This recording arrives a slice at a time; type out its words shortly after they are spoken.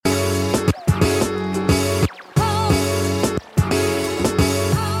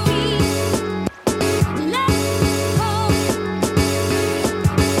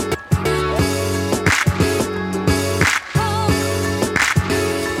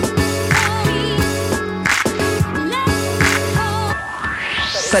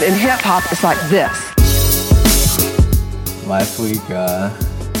but in hip-hop, it's like this. Last week, that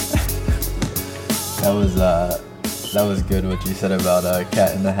was good what you said about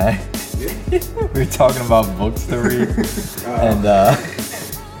Cat in the Hat. We were talking about books to read, and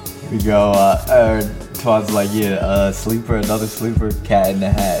we go, Twad's like, another sleeper, Cat in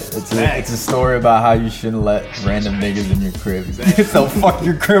the Hat. It's a story about how you shouldn't let random niggas in your crib. They'll fuck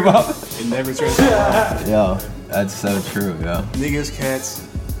your crib up. It never turns out. Yo, that's so true, yo. Niggas, cats.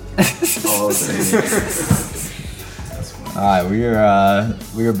 Alright, we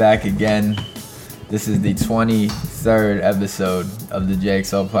are back again. This is the 23rd episode of the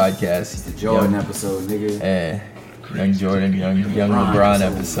JXL Podcast. It's the Jordan episode, nigga. Yeah, young Jordan, young LeBron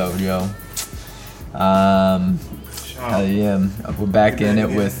episode, yo. Yeah, we're back in it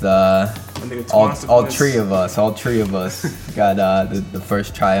with all three of us. Got the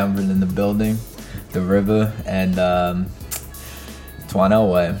first triumvirate in the building, the River, and Twan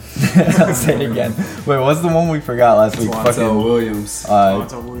Elway. I'll say it again. Wait, what's the one we forgot last week? Twan Williams.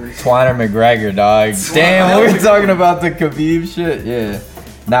 Twan McGregor, dog. Damn, we were talking about the Khabib shit. Yeah.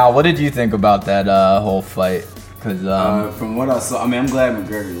 Now, what did you think about that whole fight? Cause from what I saw, I'm glad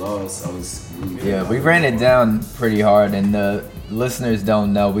McGregor lost. We ran it down pretty hard, and the listeners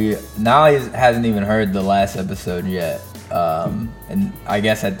don't know. Nolly hasn't even heard the last episode yet. And I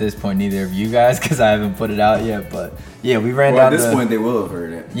guess at this point, neither of you guys, because I haven't put it out yet. But yeah, we ran down. At this point, they will have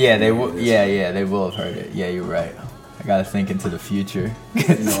heard it. Yeah, they will. Yeah, they will have heard it. Yeah, you're right. I gotta think into the future.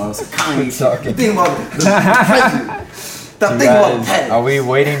 I was talking. Think about the Are we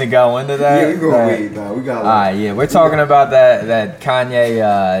waiting to go into that? Yeah, we gonna wait. We got. Alright, yeah, we're talking about that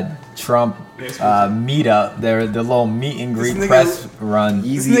Kanye Trump meetup. The little meet and greet press run.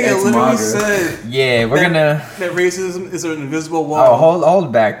 Easy this nigga literally said, "Yeah, we're gonna." That racism is an invisible wall. Oh,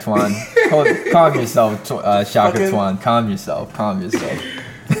 hold back, Twan. Calm yourself, Shaka Twan. Calm yourself.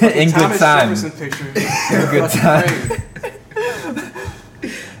 In good time. In good time.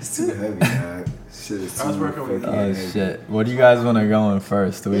 It's too heavy, man. Shit is too fucking heavy. Shit. What do you guys want to go in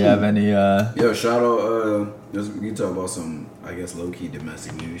first? Do we have any? Yo, shout out. We can talk about some, I guess, low key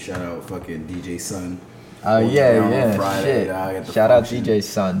domestic news. Shout out, fucking DJ Sun. Yeah. Friday, shit. Shout out DJ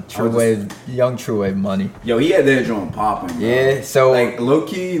Sun. Young True Wave money. Yo, he had that joint popping. Yeah. So like low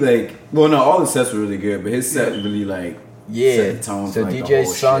key, all the sets were really good, but his set really set the tone. So for, DJ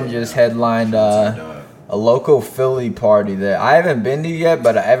Sun just headlined a local Philly party that I haven't been to yet,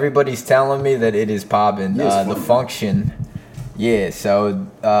 but everybody's telling me that it is popping. The Function. Yeah, so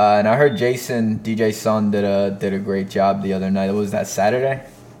and I heard DJ Sun did a great job the other night. Was that Saturday?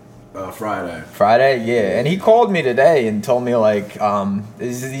 Friday, yeah. And he called me today and told me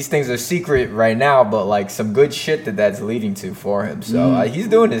these things are secret right now, but some good shit that's leading to for him. So he's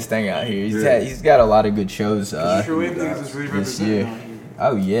doing his thing out here. He's got a lot of good shows this year.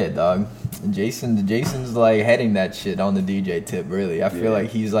 Oh yeah, dog. And Jason's heading that shit on the DJ tip. Really, I feel like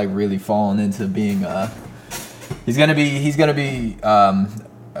he's really falling into being He's gonna be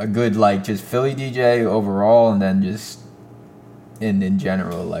a good just Philly DJ overall, and then just in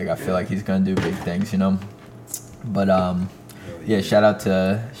general. I feel like he's gonna do big things, you know. But yeah, shout out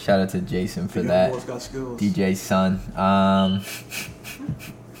to Jason for that. DJ Sun.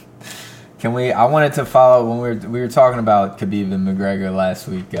 I wanted to follow when we were talking about Khabib and McGregor last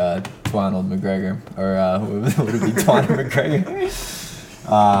week. Twanald McGregor, or would it be Twan McGregor?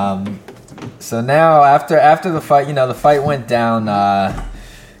 So now after the fight, the fight went down.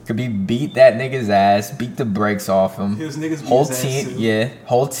 Khabib beat that nigga's ass, beat the brakes off him. Whole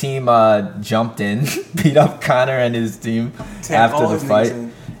team jumped in, beat up Conor and his team after the fight.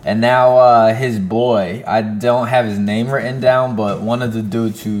 And now his boy, I don't have his name written down, but one of the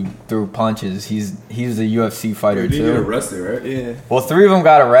dudes who threw punches, he's a UFC fighter too. He got arrested, right? Yeah. Well, 3 of them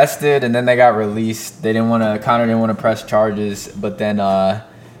got arrested, and then they got released. Conor didn't want to press charges, but then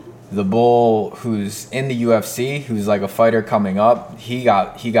the bull who's in the UFC, who's a fighter coming up, he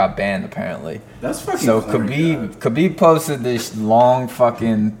got banned apparently. That's fucking. So Khabib posted this long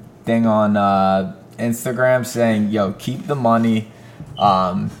fucking thing on Instagram saying, "Yo, keep the money,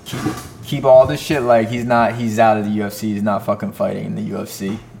 keep all this shit. He's out of the UFC. He's not fucking fighting in the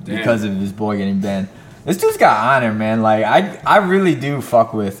UFC because of his boy getting banned." This dude's got honor, man. I really do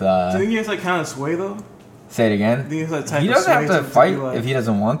fuck with. Do you think he has kind of sway though? Say it again. He doesn't have to fight if he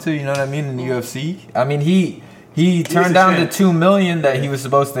doesn't want to. You know what I mean? In the UFC, I mean he turned down the $2 million that he was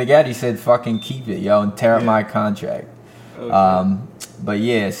supposed to get. He said, "Fucking keep it, yo, and tear up my contract." Okay. But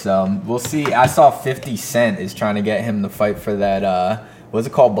yeah, so we'll see. I saw 50 Cent is trying to get him to fight for that. What's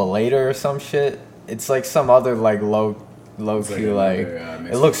it called, Belator or some shit? It's some other low low It's key like like another,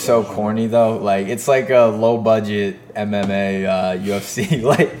 it looks so corny though. Like it's like a low budget MMA UFC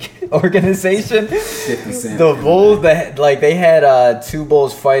like organization. 50 Cent. The bulls that like they had 2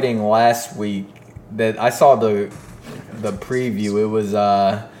 bulls fighting last week. That I saw the preview. It was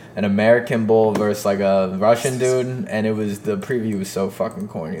an American bull versus like a Russian dude, and it was the preview was so fucking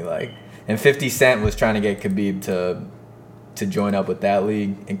corny. Like, and 50 Cent was trying to get Khabib to join up with that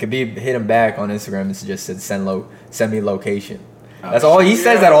league, and Khabib hit him back on Instagram and just said send me location. That's all he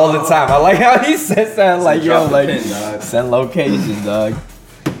says that all the time. I like how he says that. Like yo, like send location, dog.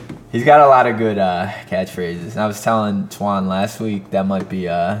 He's got a lot of good catchphrases. And I was telling Twan last week that might be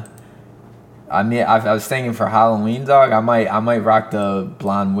I was thinking for Halloween, dog. I might rock the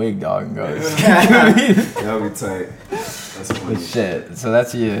blonde wig, dog, and go. That would be tight. That's funny. But shit. So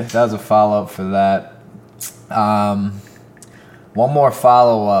that was a follow up for that. One more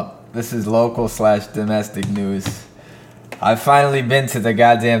follow up. This is local / domestic news. I've finally been to the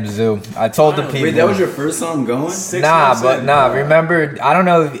goddamn zoo. I told the people. Wait, that was your first time going? Remember, I don't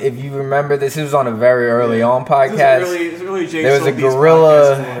know if you remember this. It was on a very early on podcast.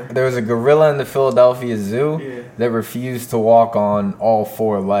 There was a gorilla in the Philadelphia Zoo that refused to walk on all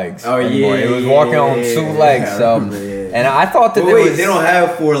 4 legs. Oh yeah, it was walking on 2 legs. And I thought that they don't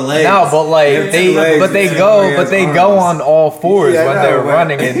have 4 legs. No, but like they go on all 4s when they're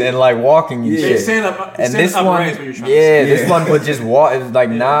running and like walking and shit. Stand up. And this one, this one would just walk. It was like,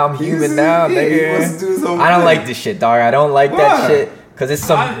 nah, I'm human now, nigga. I don't like this shit, dog. I don't like that shit. Cause it's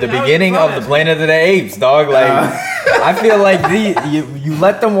the beginning of the Planet of the Apes, dog. Like, I feel like you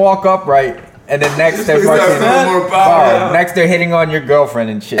let them walk upright, and then next they're fucking next they're hitting on your girlfriend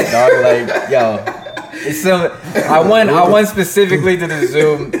and shit, dog. Like, yo, it's I went specifically to the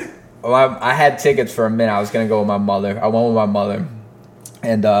zoo. Well, I had tickets for a minute. I was gonna go with my mother. I went with my mother,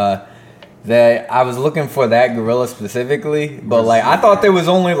 and I was looking for that gorilla specifically, but like I thought there was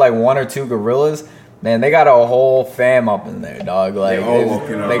only like 1 or 2 gorillas. Man, they got a whole fam up in there, dog. Like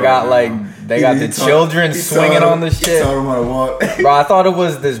they got the children swinging on the shit. Bro, I thought it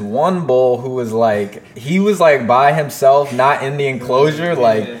was this one bull who was like by himself, not in the enclosure,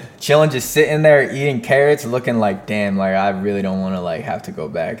 like chilling, just sitting there eating carrots, looking like, damn, like I really don't want to like have to go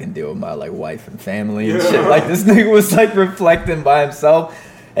back and deal with my like wife and family and shit. Like this nigga was like reflecting by himself.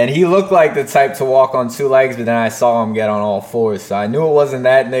 And he looked like the type to walk on 2 legs, but then I saw him get on all 4s. So I knew it wasn't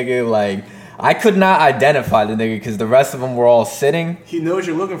that nigga. Like, I could not identify the nigga because the rest of them were all sitting. He knows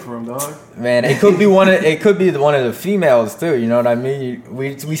you're looking for him, dog. Man, it could be one of the females too. You know what I mean?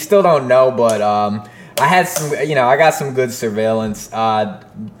 We still don't know, but I had some. I got some good surveillance.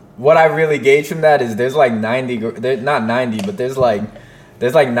 What I really gauge from that is there's like 90. Not 90, but there's like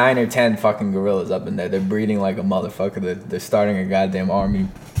 9 or 10 fucking gorillas up in there. They're breeding like a motherfucker. They're starting a goddamn army.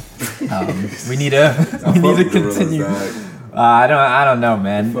 We need to continue. I don't know,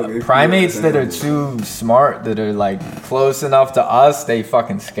 man. Primates that are too smart, that are like close enough to us, they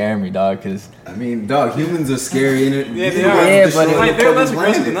fucking scare me, dog. Cause I mean, dog, humans are scary. Yeah, they are. Yeah, but they're less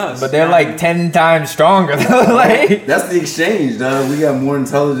aggressive than us. But they're like 10 times stronger. Like that's the exchange, dog. We got more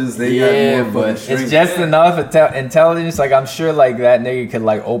intelligence. They got more. But it's just enough intelligence. Like I'm sure, like that nigga could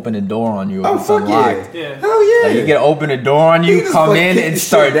like open a door on you. Oh fuck yeah! Hell yeah! Like, you can open a door on you, come in and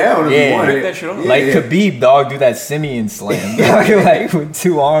start down. Like Khabib, dog, do that simian slam, like with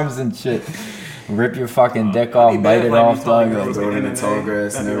 2 arms and shit. Rip your fucking dick off, bite it off, dog. Throw it in the tall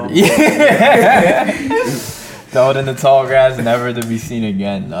grass and everything. Yeah. Throw it in the tall grass, never to be seen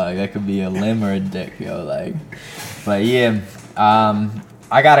again, dog. That could be a limb or a dick, yo. Like, but yeah,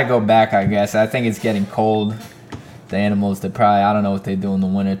 I gotta go back, I guess. I think it's getting cold. The animals, I don't know what they do in the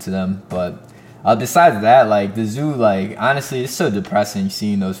winter to them, but besides that, like the zoo, like honestly, it's so depressing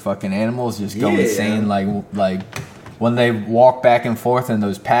seeing those fucking animals just go insane, like when they walk back and forth in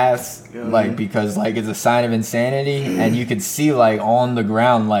those paths, like because like it's a sign of insanity, and you could see like on the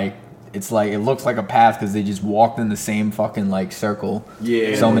ground, like it's like it looks like a path because they just walked in the same fucking like circle,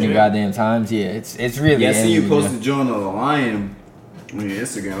 so many goddamn times. Yeah, it's really. Yeah, I see you posted John on the lion on your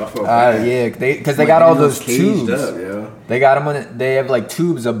Instagram. I felt bad. because they got all those tubes. Up, they got them. They have like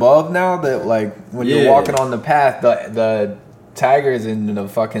tubes above now that like when you're walking on the path, the tigers and the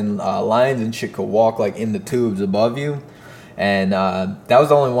fucking lions and shit could walk like in the tubes above you, and that was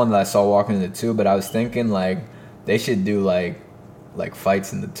the only one that I saw walking in the tube. But I was thinking like they should do like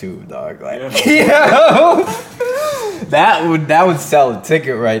fights in the tube, dog. Like, that would sell a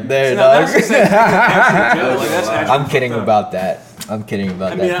ticket right there, dog. I'm kidding about that. I'm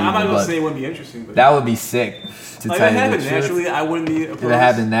not gonna say it wouldn't be interesting, but that would be sick. Like if it happened naturally, I wouldn't be opposed. If it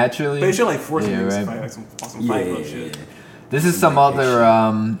happened naturally, but it should like force me to fight like some fight club shit. This is some other.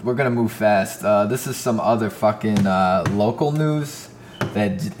 We're gonna move fast. This is some other fucking local news.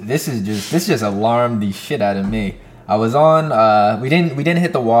 This just alarmed the shit out of me. I was on. We didn't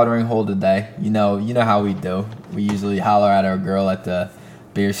hit the watering hole today. You know how we do. We usually holler at our girl at the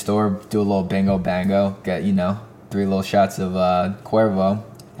beer store, do a little bingo bango, get 3 little shots of Cuervo,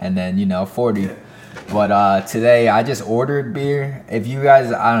 and then 40. Yeah. But today I just ordered beer. If you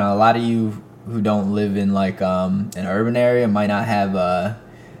guys, I don't know, a lot of you who don't live in like an urban area might not have a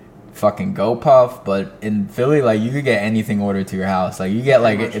fucking GoPuff, but in Philly, like, you could get anything ordered to your house. Like, you get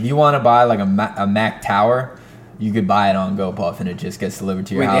like, if you want to buy like a Mac Tower, you could buy it on GoPuff and it just gets delivered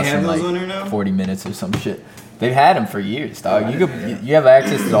to your house in like 40 minutes or some shit. They've had them for years, dog. You have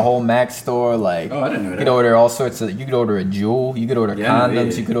access to the whole Mac store. Like, I didn't know that. You could order all sorts of. You could order a Juul. You could order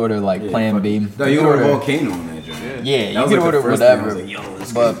condoms. You could order like Plan B. No, you could order Volcano on that joint. Yeah, you could order whatever.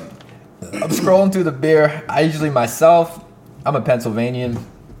 But I'm scrolling through the beer. I usually myself, I'm a Pennsylvanian.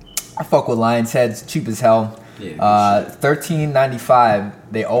 I fuck with Lion's Heads, cheap as hell. Yeah, $13.95.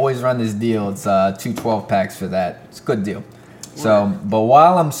 They always run this deal. It's 2 12-packs for that. It's a good deal. So, but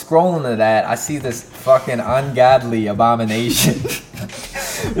while I'm scrolling to that, I see this fucking ungodly abomination.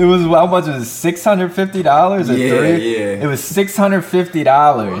 It was, how much was it, $650 or $3? Yeah. It was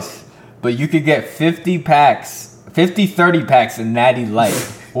 $650, but you could get 30 packs in Natty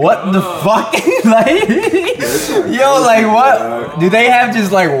Light. What the fuck? Like, yo, like, what? Do they have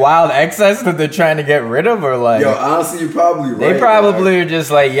just like wild excess that they're trying to get rid of, or like? Yo, honestly, you're probably right. They probably are just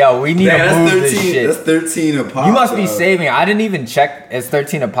like, yo, we need to move this shit. That's 13 a pop. You must be saving. I didn't even check. It's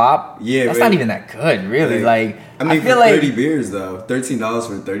 13 a pop. Yeah, that's not even that good, really. Like, I mean, I feel for like 30 beers though, $13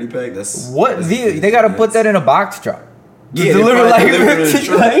 for a 30 pack. That's what they got to put that in a box truck. Yeah, deliver like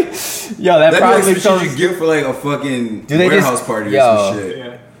 15, like, yo, that probably like what you get for like a fucking warehouse party or some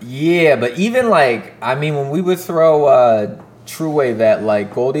shit. Yeah, but even like, I mean, when we would throw True Wave at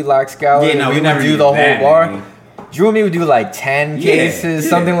like Goldilocks Gallery, we would do the whole bar. Man. Drew and me would do like 10 cases,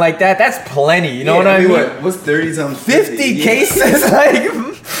 something like that. That's plenty. You know what I mean? What's 30 times 50 cases? Like,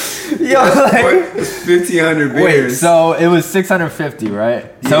 yo, like, it's 1,500 beers. Wait, so it was $650,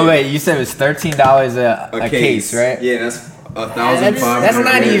 right? Yeah. So wait, you said it was $13 a case, right? Yeah, that's 1,500. That's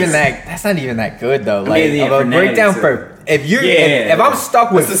not even that. That's not even that good though. Like, a breakdown for if I'm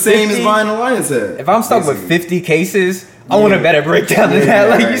stuck with, it's the same 50, as buying a Lion's Head. If I'm stuck with 50 cases, I want a better breakdown than that.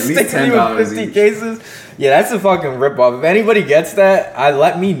 Like, you stick me with 50 cases. Yeah, that's a fucking ripoff. If anybody gets that,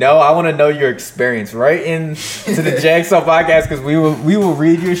 let me know. I want to know your experience. Right into the JXL Podcast, because we will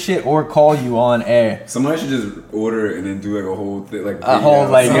read your shit or call you on air. Somebody should just order it and then do like a whole thing, like a whole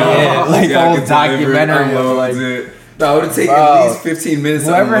like a whole documentary of like. No, it would take at least 15 minutes.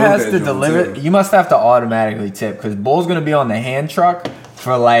 Whoever has to deliver, you must have to automatically tip, because Bull's gonna be on the hand truck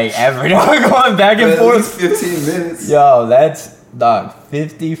for like every going back and forth. 15 minutes. Yo, that's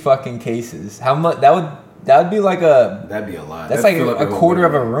 50 fucking cases. How much that would be like that'd be a lot. That's like a quarter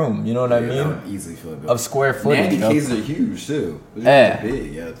of a room. You know what I mean? That would easily fill it of square footage. 90 cases are huge too. Yeah,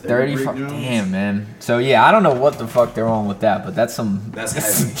 big. Yeah, 30. Damn, man. So yeah, I don't know what the fuck they're on with that, but that's some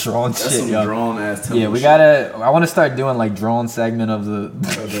drawn shit. Some drawn ass. Yeah, we gotta. I want to start doing like drawn segment of the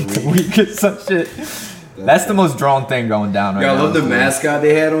week or some shit. That's the most drawn thing going down right now. I love the mascot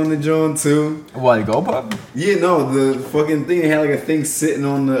they had on the joint too. What, GoPuff? Yeah, no, the fucking thing. They had like a thing sitting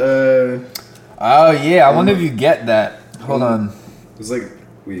on the. Oh yeah, I wonder if you get that. Hold on. It's like,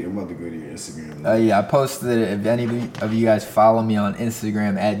 wait, I'm about to go to your Instagram. Yeah, I posted it. If any of you guys follow me on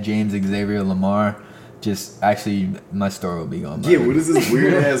Instagram at James Xavier Lamar, just actually my story will be going. Yeah, what is this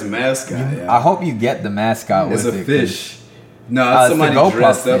weird ass mascot? I hope you get the mascot. It's with a fish. No, it's somebody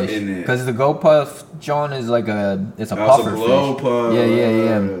dressed up in it. Because the GoPuff John is like it's a puffer fish.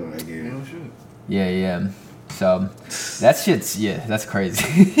 Yeah. So that shit's that's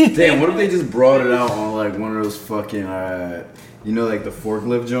crazy. Damn, what if they just brought it out on like one of those fucking like the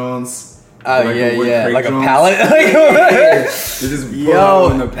forklift Johns? Oh like like a pallet. They just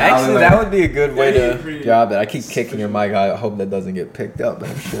on the pallet. Actually, that would be a good way to job it. I keep kicking your mic. I hope that doesn't get picked up, but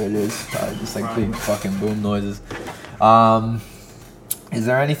I'm sure it is. Probably just like big fucking boom noises. Is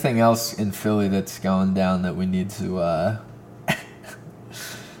there anything else in Philly that's going down that we need to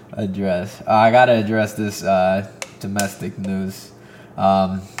address? I gotta address this domestic news.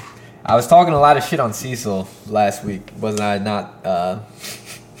 I was talking a lot of shit on Cecil last week, wasn't I? Not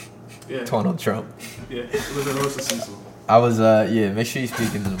Donald Trump. Yeah, it was a roast of Cecil. I was make sure you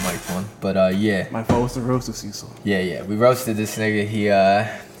speak into the microphone. But yeah. My fault was the roast of Cecil. Yeah. We roasted this nigga.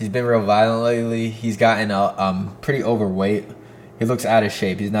 He's been real violent lately. He's gotten pretty overweight. He looks out of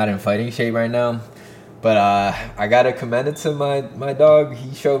shape. He's not in fighting shape right now. But I gotta commend it to my dog.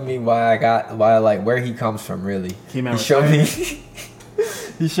 He showed me why where he comes from. Really, he showed me.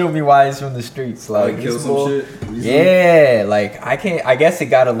 He showed me why he's from the streets. Like, kill some shit. Yeah, like I guess it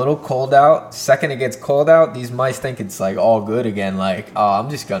got a little cold out. Second it gets cold out, these mice think it's like all good again. Like, oh,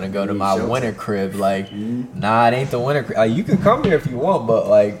 I'm just gonna go to my winter crib. Like, nah, it ain't the winter crib. Like, you can come here if you want, but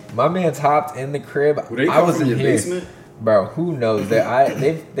like my man's hopped in the crib. I was in here, basement? Bro. Who knows? They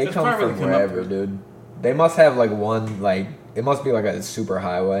come from wherever, dude. They must have like one like it must be like a super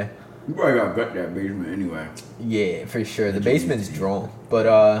highway. You probably got gut that basement anyway. Yeah, for sure. The basement's drawn, but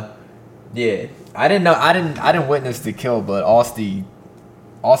yeah, I didn't witness the kill, but Austin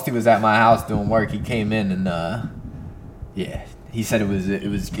was at my house doing work. He came in and yeah, he said it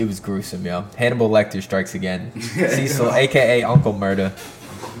was gruesome, yo. Hannibal Lecter strikes again. Cecil, aka Uncle Murda,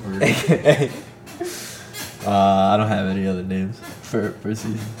 aka I don't have any other names for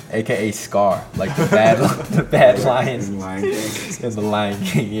Cecil, aka Scar, like the bad lion in the Lion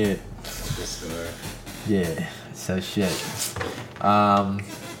King, yeah. Yeah, so shit. I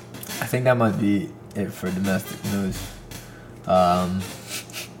think that might be it for domestic news. Oh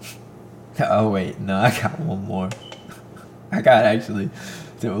wait, no, I got one more. I got actually.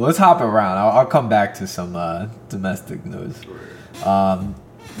 Dude, let's hop around. I'll come back to some domestic news.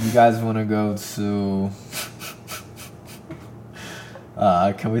 You guys want to go to?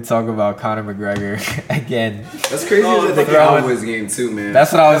 Can we talk about Conor McGregor again? That's crazy. At the Cowboys game too, man.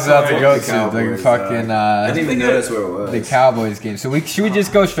 That's what I was about to go to. The fucking. I didn't even know that's where it was. The Cowboys game. So should we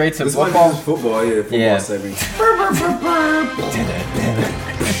just go straight to football? Football, yeah. Football segment.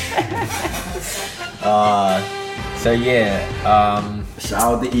 So yeah. Shout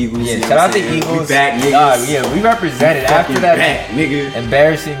out the Eagles. Yeah, shout out the Eagles. We back, niggas. Yeah, we represented after that back, nigga.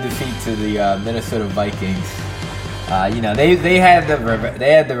 Embarrassing defeat to the Minnesota Vikings. You know, they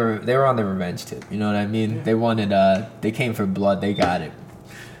were on the revenge tip. You know what I mean? Yeah. They wanted they came for blood. They got it.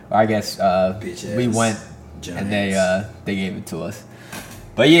 I guess we went Giants. And they gave it to us.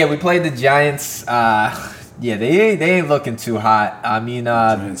 But yeah, we played the Giants. Yeah, they ain't looking too hot. I mean,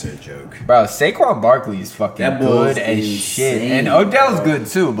 Giants are a joke, bro. Saquon Barkley's fucking good as shit, and Odell's good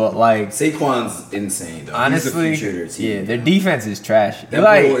too. But like, Saquon's insane, though. Honestly, he's the future of the team. Yeah, their defense is trash.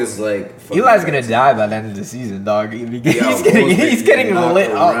 That bull is like Eli's gonna die by the end of the season, dog. He's getting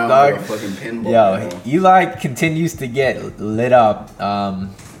lit up, dog. Yo, Eli continues to get lit up.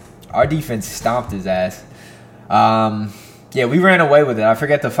 Our defense stomped his ass. Yeah, we ran away with it. I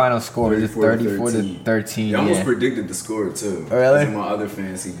forget the final score. Was it 34-13? I almost predicted the score too. Oh, really? In my other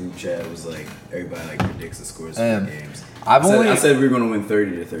fantasy group chat was like everybody like predicts the scores for the games. I said we were gonna win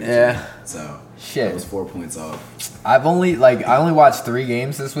 30-13. Yeah. So shit, that was 4 points off. I only watched 3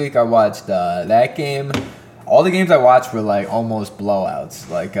 games this week. I watched that game. All the games I watched were like almost blowouts.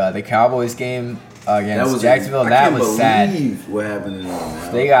 Like the Cowboys game against Jacksonville, that was sad. What happened to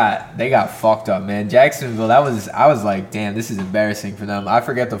them? They got fucked up, man. Jacksonville, I was like, damn, this is embarrassing for them. I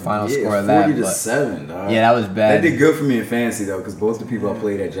forget the final score of that. 40-7, dog. Yeah, that was bad. That did good for me in fantasy though, because both the people I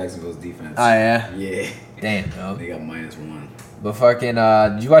played at Jacksonville's defense. Oh yeah. Yeah. Damn, bro. They got -1. But fucking,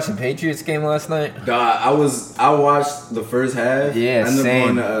 did you watch the Patriots game last night? I watched the first half. Yeah, I ended up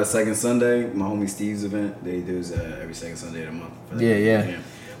same. going to Second Sunday, my homie Steve's event. They do every second Sunday of the month. Yeah.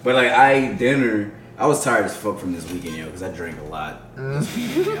 But like I was tired as fuck from this weekend, yo, because I drank a lot this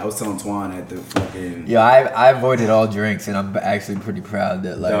weekend. I was telling Twan at the fucking. Yeah, I avoided all drinks, and I'm actually pretty proud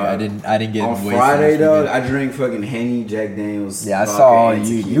that like I didn't get on wasted. Friday, dog, I drank fucking Henny, Jack Daniels. Yeah, I saw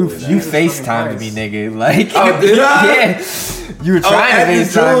you FaceTimed me, nigga. Like, oh, did I? Yeah, you were trying to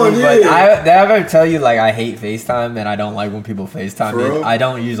FaceTime me, but did I ever tell you like I hate FaceTime and I don't like when people FaceTime me? I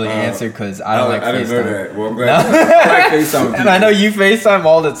don't usually answer because I don't like FaceTime. I didn't know that. Well, I'm glad. I like FaceTime. And I know you FaceTime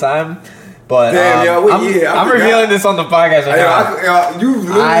all the time. But damn, I'm revealing this on the podcast right now. You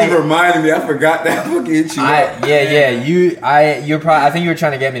literally reminded me. I forgot that fucking hit you. You're probably. I think you were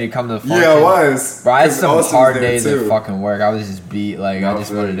trying to get me to come to the function. Yeah, I was. Bro, I had some hard days at fucking work. I was just beat. Like I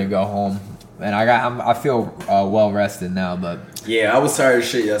just wanted to go home, and I feel well rested now. But yeah, I was tired as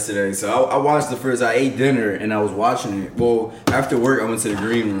shit yesterday. So I watched the first. I ate dinner and I was watching it. Well, after work, I went to the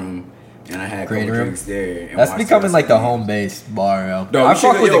green room. And I had a couple drinks there. And that's becoming like the home base bar, yo. No, I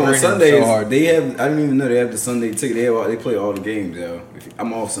fuck with the green Sundays, room so hard. They have. I didn't even know they have the Sunday ticket. They play all the games, yo.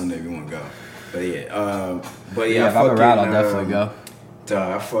 I'm off Sunday if you want to go. But yeah, if I'm around, I'll definitely go.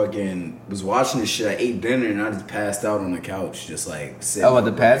 I fucking was watching this shit. I ate dinner and I just passed out on the couch, just like sitting. Oh, what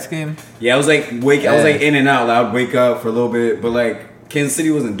the Pats game? Yeah, I was like I was like in and out. Like, I'd wake up for a little bit, but like Kansas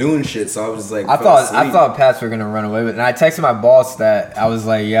City wasn't doing shit, so I was just like, I thought Pats were gonna run away with it. And I texted my boss that I was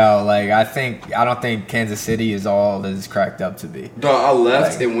like, yo, like I don't think Kansas City is all that it's cracked up to be. Dog, I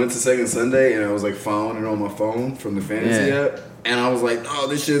left and went to Second Sunday, and I was like following it on my phone from the fantasy app. And I was like, oh,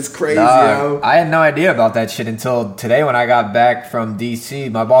 this shit's crazy, yo. I had no idea about that shit until today when I got back from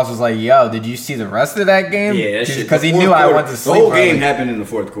DC. My boss was like, yo, did you see the rest of that game? Yeah, that shit. Because he knew I went to sleep. The whole game happened in the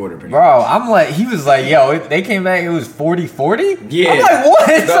fourth quarter, pretty much. I'm like, he was like, yo, they came back, it was 40-40? Yeah. I'm like, what?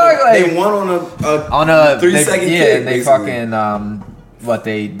 They won on a 3-second kick, yeah, and they fucking,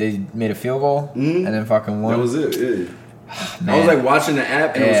 they made a field goal and then fucking won. That was it, yeah. I was like watching the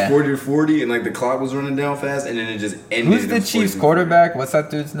app and it was 40-40 and like the clock was running down fast and then it just ended. Who's the Chiefs quarterback? What's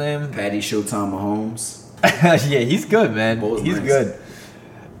that dude's name? Patty Showtime Mahomes. Yeah, he's good, man. He's good.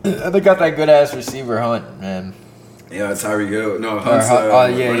 They got that good ass receiver Hunt, man. Yeah, Tyreek Hill. No, Hunt's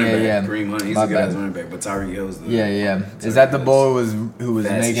running back. Green Hunt. He's a good ass running back, but Tyreek Hill's the Is that the bull who was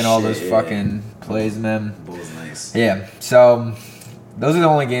making all those fucking plays, man? Bull's nice. Yeah. So those are the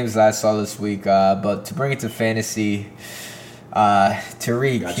only games that I saw this week. But to bring it to fantasy.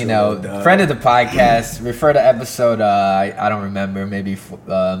 Tariq, friend of the podcast, refer to episode, I don't remember, maybe,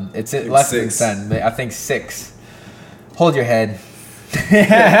 it's less 6. than 10, I think 6. Hold your head.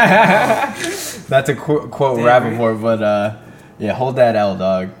 Not to quote Rappaport, but, yeah, hold that L,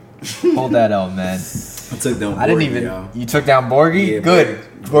 dog. Hold that L, man. I took down Borgie, You took down Borgie? Yeah, good.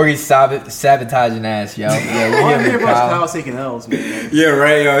 Borgie's sabotaging ass, yo. Yeah, we hear about Kyle's taking L's, man. Yeah,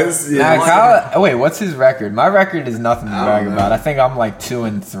 right, yo. Kyle, wait, what's his record? My record is nothing to brag about. I think I'm like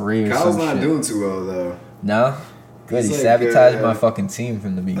 2-3 or Kyle's some not shit. doing too well, though. No? Good, he sabotaged my fucking team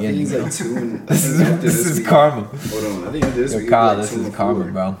from the beginning. I think he's like 2. This is karma. Hold on, I think this week. Kyle, this is karma,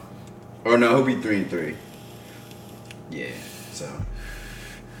 bro. Or no, he'll be 3-3. Yeah, so.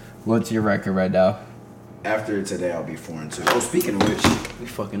 What's your record right now? After today, I'll be 4-2. Oh, speaking of which, we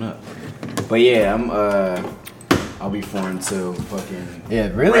fucking up. But yeah, I'll be 4-2. Fucking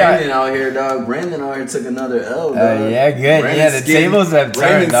really. Brandon out here, dog. Brandon out here took another L, dog. Yeah, good. Brandon's the tables have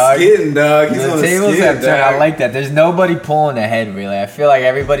turned, dog. Skidding, dog. He's the on tables skid, have turned. dog. I like that. There's nobody pulling ahead, really. I feel like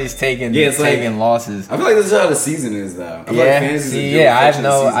everybody's taking losses. I feel like this is how the season is, though. I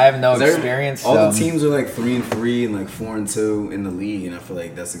have no experience. All the teams are like 3-3 and like 4-2 in the league, and I feel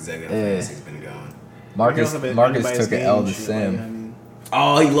like that's exactly how fantasy's been going. Marcus took an L to Sam.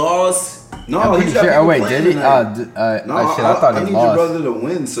 Oh, he lost? No, I'm pretty sure. Oh, wait, did he? I thought he need lost. your brother to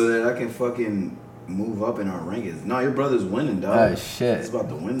win so that I can fucking move up in our rankings. No, your brother's winning, dog. Oh, shit. He's about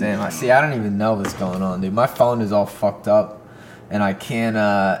to win. Damn, I don't even know what's going on, dude. My phone is all fucked up, and I can't,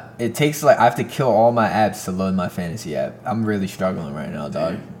 it takes, I have to kill all my apps to load my fantasy app. I'm really struggling right now,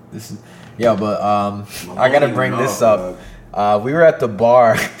 dog. This is, I gotta bring this up. We were at the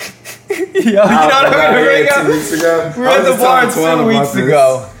bar. We were at the bar 2 weeks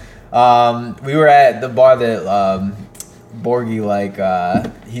ago. We were at the bar that Borgie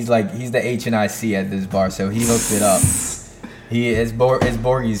he's the H&IC at this bar, so he hooked it up. It's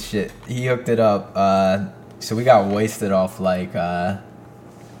Borgie's shit. He hooked it up. So we got wasted off like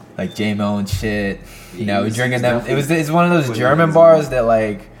J-Mo and shit. We drinking them. It's one of those German bars that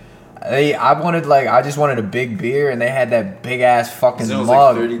I just wanted a big beer, and they had that big ass fucking mug.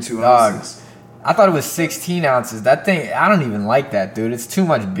 Like 32 ounces. I thought it was 16 ounces. That thing, I don't even like that, dude. It's too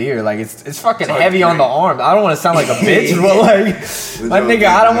much beer. It's fucking heavy on the arms. I don't want to sound like a bitch, but my nigga,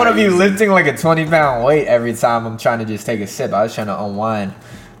 I don't want to be lifting like a 20-pound weight every time I'm trying to just take a sip. I was trying to unwind.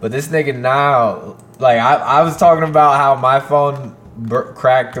 But this nigga now, I was talking about how my phone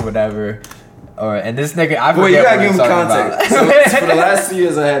cracked or whatever. And this nigga, I forget you gotta what give him context. So for the last 2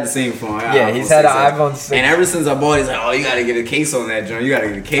 years, I had the same phone. He's had an iPhone 6. And ever since I bought it, he's like, oh, you gotta get a case on that, John. You gotta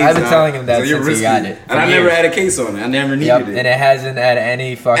get a case. I've been telling him that since he got it. And I never had a case on it. I never needed it. And it hasn't had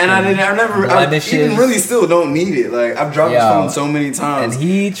any fucking I even really still don't need it. I've dropped his phone so many times. And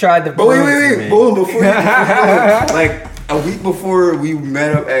he tried to. But wait. Boom, before a week before we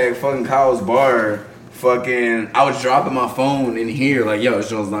met up at fucking Kyle's bar, I was dropping my phone in here, this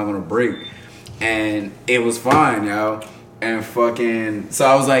joint's not gonna break. And it was fine, yo. And so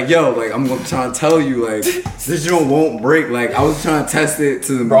I was like, I'm gonna try to tell you, this joint won't break. I was trying to test it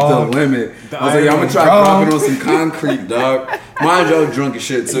to the limit. I was like, I'm gonna try dropping on some concrete, dog. Mind you, I was drunk as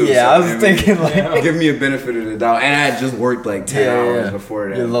shit too. Yeah, I was thinking give me a benefit of the doubt. And I had just worked 10 hours before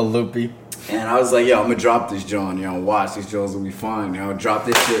that. You're a little loopy. And I was like, I'm gonna drop this joint, watch these joints will be fine, Drop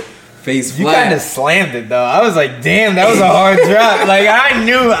this shit. Face you flat. kind of slammed it though. I was like, damn, that was a hard drop. I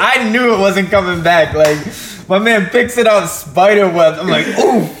knew it wasn't coming back. My man picks it up, spider web. I'm like,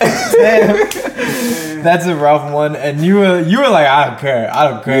 ooh, damn. That's a rough one. And you were like, I don't care.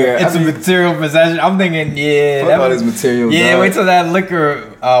 Yeah, It's a material possession. I'm thinking, Fuck all this material, yeah, dog. wait till that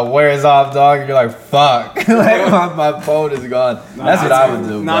liquor wears off, dog. You're like, fuck. Like, my phone is gone. That's what I would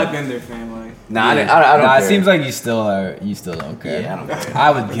do. Nah, but- I've been there, fam. Like, Nah, Yeah. I don't care. It seems like you still don't care. Yeah, I don't care.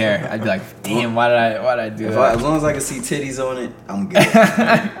 I would care. I'd be like, damn, why did I do that? As long as I can see titties on it, I'm good. You know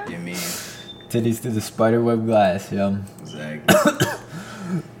what I mean? Titties through the spiderweb glass, yo. Exactly.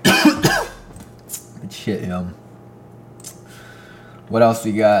 Shit, yo. What else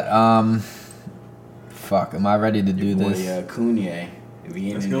we got? Fuck, am I ready to do this? Cunye.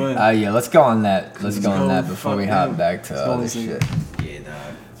 let's go in. Yeah, let's go on that. Let's go Let's on go. that before we Fuck hop him. back to Let's go other on this shit. Yeah,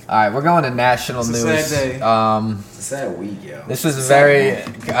 dog. All right, we're going to national It's a news. sad day. It's a sad week, yo. This was It's a very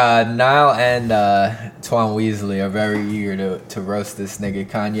sad week. Niall and Twan Weasley are very eager to roast this nigga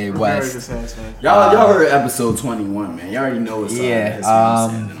Kanye Very West. dissatisfied. Y'all heard episode 21, man. Y'all already know what's Yeah,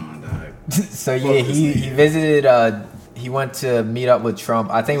 up. On, dog. So Fuck yeah, this he nigga. visited. He went to meet up with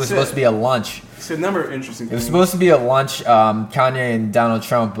Trump. I think it was Shit. supposed to be a lunch. It's a number of interesting It things. was supposed to be a lunch, Kanye and Donald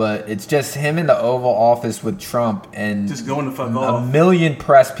Trump, but it's just him in the Oval Office with Trump and Just going the fuck a off. million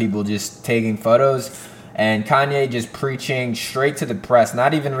press people just taking photos, and Kanye just preaching straight to the press,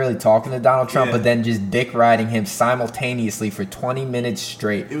 not even really talking to Donald Trump, Yeah. but then just dick riding him simultaneously for 20 minutes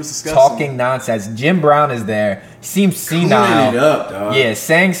straight. It was disgusting. Talking nonsense. Jim Brown is there. Seems senile. Cleaning it up, dog. Yeah,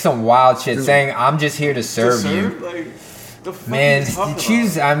 saying some wild shit, saying I'm just here to serve you. Like, the fuck Man, are you talking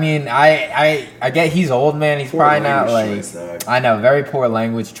choose. about? I mean, I get he's old, man. He's Poor probably not like. language choice, dog. I know, very poor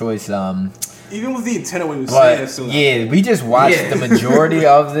language choice. Even with the intent of what he was saying, But it's still yeah, we just watched Yeah. the majority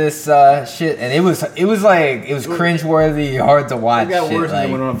of this shit, and it was cringeworthy, hard to watch. got shit. worse as it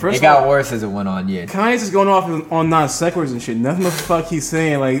Like, went on. First it of got all- worse as it went on. Yeah, Kanye's just going off on non sequiturs and shit. Nothing the fuck he's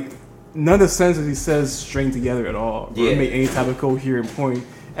saying, like, none of the sentences he says string together at all. Or Yeah. make any type of coherent point.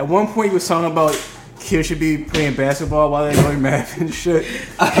 At one point, he was talking about kids should be playing basketball while they're doing math and shit.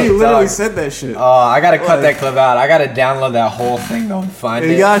 He literally Dog. said that shit. I gotta cut Like- that clip out. I gotta download that whole thing though and find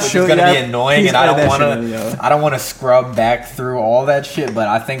You it. gotta Which show- is gonna you be gotta- annoying, please and I edit don't that shit wanna. in, yo. I don't wanna scrub back through all that shit. But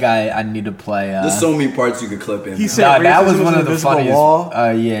I think I need to play. There's so many parts you could clip in. He man. said Nah, that was racism one is of the invisible funniest. wall.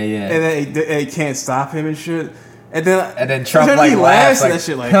 Yeah. And then it can't stop him and shit. And then Trump he like laughs at like, that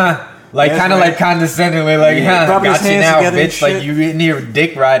shit like, huh. Like That's kind of right. like condescendingly, like, Yeah, huh, rubbing his got you hands now, together and bitch. Like shit. you in here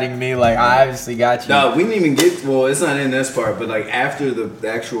dick riding me, like I obviously got you. No, we didn't even get. Well, it's not in this part, but like after the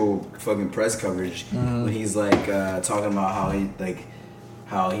actual fucking press coverage, Mm-hmm. when he's like talking about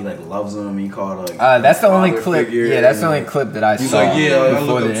how he loves him, he called like That's the only father clip. figure, Yeah, that's and, the only like, clip that I He's saw. like, yeah, I before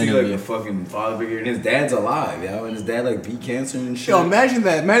look the up to you interview. like a fucking father figure, and his dad's alive, yo, and his dad like beat cancer and shit. yo, imagine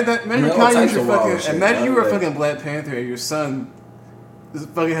that. Imagine I mean, all Kanye was types your of wild fucking. shit, Imagine you were a like- fucking Black Panther and your son. This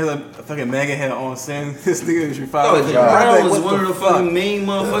fucking has a fucking MAGA hat on, saying this nigga is your father. Oh, Jim I'd be Brown like, was what one of the fuck? fucking main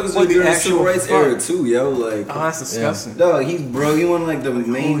motherfuckers What the during the actual civil rights fuck? era too, yo. Like, Oh, that's disgusting. dog, he one of like the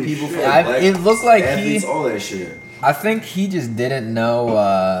main holy people for shit. like, black It looked like athletes, he- all that shit. I think he just didn't know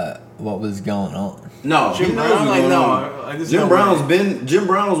what was going on. No, Jim he knows Brown, what's like, going no, on. I just Jim know, Brown's man. Jim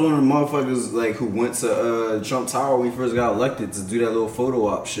Brown was one of the motherfuckers like who went to Trump Tower when he first got elected to do that little photo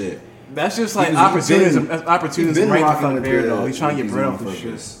op shit. That's just like He's opportunism. been- That's He's opportunism been right the rocking fuck the there, period. though. He's trying to get These bread off this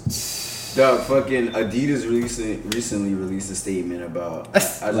shit. motherfuckers. Dog, fucking Adidas recently released a statement about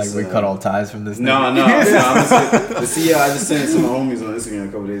Like we cut all ties from this. No, nigga. no. I'm just, see, I just sent it to my homies on Instagram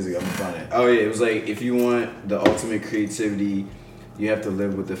a couple days ago. I'm gonna find it. Oh yeah, it was like if you want the ultimate creativity, you have to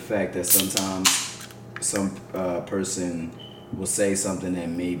live with the fact that sometimes some person will say something that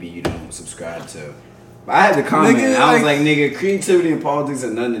maybe you don't subscribe to. But I had to comment. Nigga, I was like- like, nigga, creativity and politics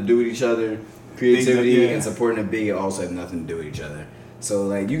have nothing to do with each other. Creativity Yeah. and supporting the bigot also have nothing to do with each other. So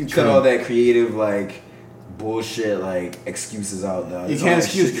like you can True. cut all that creative like bullshit like excuses out now. You It's can't all that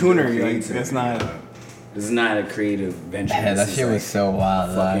excuse shit to do with Coonery, like, creativity, that's not- dog. This is not a creative venture. Yeah, that This is, shit was like, so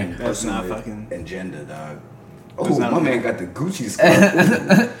wild. fucking Like. That's not personal fucking- agenda, dog. It's Oh, not my a- man got the Gucci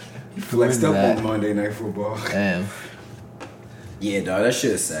scarf. He flexed is up that? on Monday Night Football. Damn. Yeah, dog, that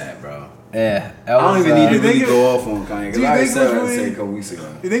shit is sad, bro. Yeah. That I don't was, even need to you really think go off on Kanye do because you I already think said it what I was said a really- couple weeks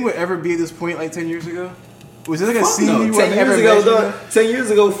ago. You think we'll ever be at this point like 10 years ago? Was it like a Fuck scene no. you 10 would years ever ago, imagine? dog. 10 years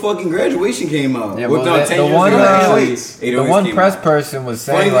ago, fucking Graduation came out. Yeah, Well, well, no, the 10 years one, ago, uh, actually, the The 808s one came press out. person was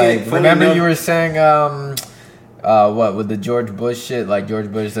saying, Funny- like, funny remember enough- you were saying, what, with the George Bush shit? Like,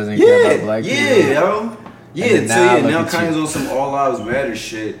 George Bush doesn't care about Yeah, black yeah, people. yo. Yeah, then so now yeah, look now at you. Kanye's on some All Lives Matter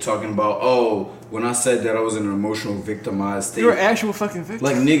shit, talking about, oh, when I said that I was in an emotional victimized state. You're an actual fucking victim.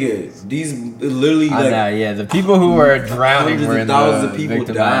 Like, nigga, these literally, I like, know, yeah. The people who were drowning hundreds were of in thousands the of people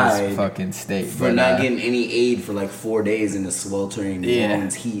victimized died fucking state. for but, not getting any aid for like 4 days in the sweltering New Yeah.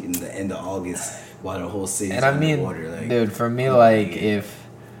 Orleans heat in the end of August while the whole city's and I mean, underwater. Like, dude, for me, like, if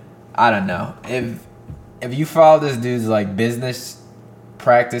I don't know, if if you follow this dude's like business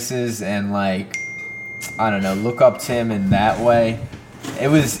practices and like, I don't know, look up to him in that way.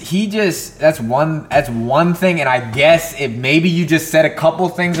 That's one thing, and I guess if maybe you just said a couple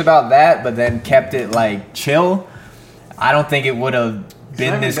things about that, but then kept it like chill, I don't think it would have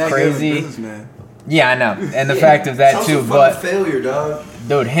been this crazy. Yeah, I know, and the fact of that too. But failure, dog.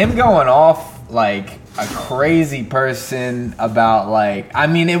 Dude, him going off like a crazy person about like, I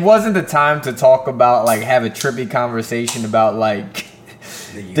mean, it wasn't the time to talk about like have a trippy conversation about like.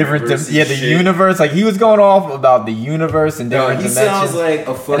 The universe. Like he was going off about the universe and different dimensions. He sounds like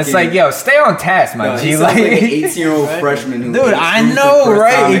a fucking. And it's like, yo, stay on task, my G. He sounds like an 18-year-old freshman. Who dude, I know,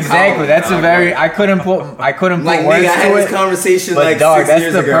 right? Exactly. That's a very. I couldn't put like, words nigga, to I had this conversation but like dog, 6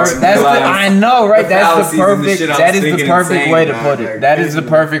 years ago. I know, right? That's the perfect. That is the perfect way to put it. That is the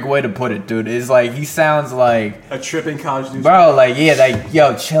perfect way to put it, dude. Is like he sounds like a tripping college dude. Bro, like yeah, like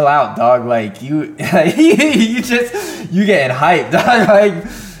yo, chill out, dog. Like you getting hyped, dog. Like.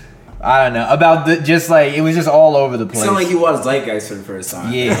 I don't know about just like it was just all over the place. It sounded like you watched Zeitgeist for the first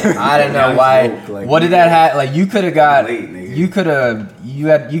time. Yeah, I don't know why. Like, what did that have? Like you could have got, you could have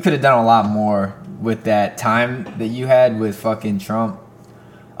done a lot more with that time that you had with fucking Trump.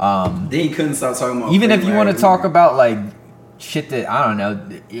 Then he couldn't stop talking about. Even if you want to talk about like shit that I don't know,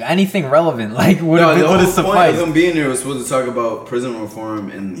 anything relevant like would have sufficed. Him being there was supposed to talk about prison reform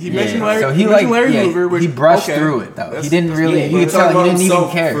and he mentioned Larry. So he he brushed through it though. He didn't really. You could tell he didn't even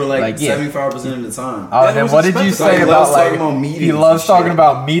care for like 75% of the time. Oh, and then what did you say about like he loves talking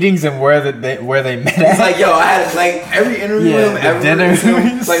about meetings and where they met? He's like, yo, I had like every interview with him ever. Dinner.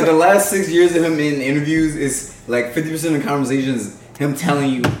 Like the last 6 years of him in interviews is like 50% of the conversations him telling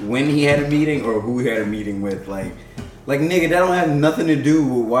you when he had a meeting or who he had a meeting with, Like nigga, that don't have nothing to do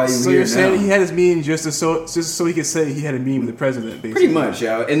with why you here now. So you're saying he had his meeting just so he could say he had a meeting with the president, basically. Pretty much,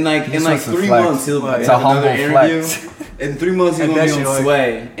 yo. In 3 months he'll have another interview. In 3 months he's gonna be on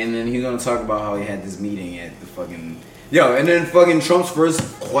Sway, and then he's gonna talk about how he had this meeting at the fucking and then fucking Trump's first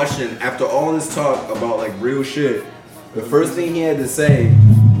question after all this talk about like real shit, the first thing he had to say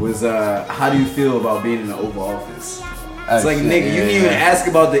was, "How do you feel about being in the Oval Office?" It's like nigga, you didn't even ask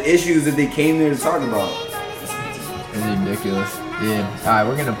about the issues that they came there to talk about. It's ridiculous. Yeah. Alright,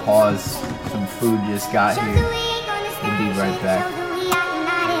 we're gonna pause. Some food just got here. We'll be right back.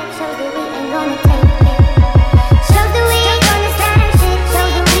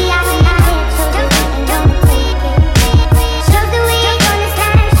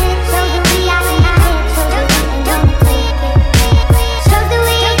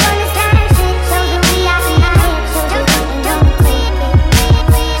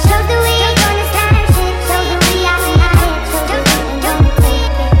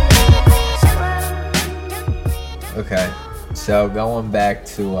 Okay, so going back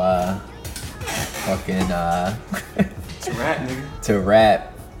to fucking to rap, nigga. To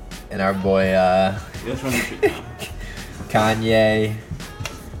rap, and our boy Kanye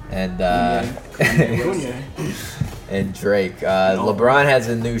and and Drake. LeBron has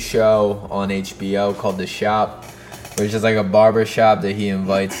a new show on HBO called The Shop, which is like a barber shop that he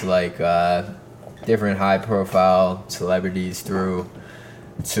invites like different high profile celebrities through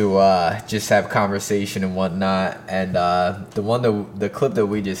to just have conversation and whatnot. And the clip that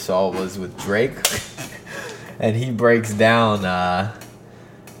we just saw was with Drake, and he breaks down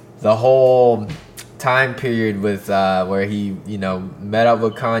the whole time period with where he met up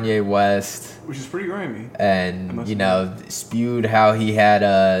with Kanye West, which is pretty grimy, and spewed how he had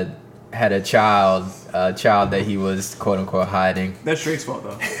a child that he was quote unquote hiding. That's Drake's fault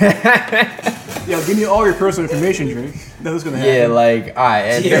though. Yo, give me all your personal information, Drake. That's what's gonna happen. Yeah, like,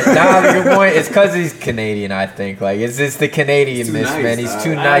 alright, and now the good point, it's because he's Canadian, I think. Like, it's the Canadian-ness, nice, man. He's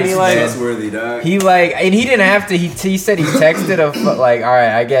too nice, man. Trustworthy, dog. He, like, and he didn't have to, he said he texted like,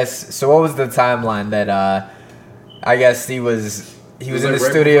 alright, I guess, so what was the timeline that, I guess he was in the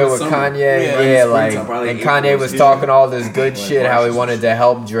studio with Kanye, and Kanye was talking all this good shit, how he wanted to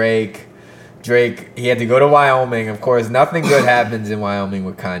help Drake, he had to go to Wyoming. Of course, nothing good happens in Wyoming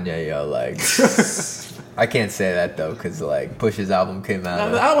with Kanye, yo. Like, I can't say that though, cause like Push's album came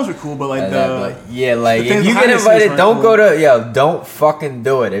out. The albums were cool, but like if you get invited, don't go to don't fucking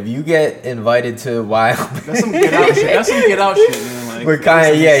do it. If you get invited to Wyoming, that's some get out shit. Man. Like, with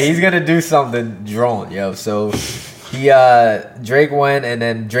Kanye, he's gonna do something drone, yo. So Drake went, and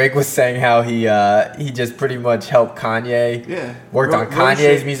then Drake was saying how he just pretty much helped Kanye. Yeah. Worked on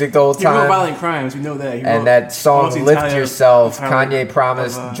Kanye's music the whole time. He wrote Violent Crimes, we know that. And that song "Lift Yourself," Kanye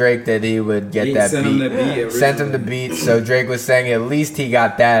promised Drake that he would get that beat. Sent him the beat, so Drake was saying at least he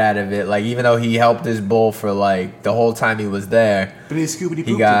got that out of it. Like even though he helped his bull for like the whole time he was there, but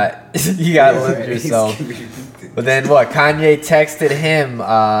he got "Lift Yourself." But then what? Kanye texted him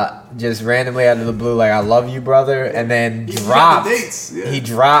just randomly out of the blue, like "I love you, brother," and then he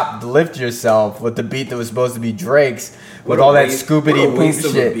dropped "Lift Yourself" with the beat that was supposed to be Drake's. With all that scoopity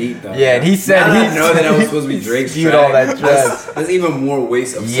poop shit. And he said I know that was supposed to be Drake's track. All that trash. That's even more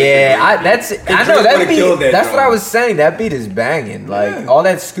waste of I know that beat. That's what I was saying. That beat is banging. Like all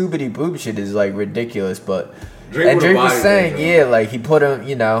that scoopity poop shit is like ridiculous, but Drake was saying, like he put him,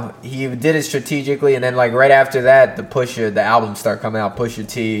 he did it strategically, and then like right after that, the album started coming out, Pusha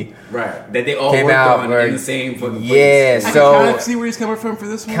T, right? That they all worked on in the same fucking place. Yeah, so I can see where he's coming from for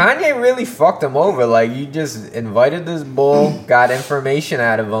this one. Kanye really fucked him over. Like you just invited this bull, got information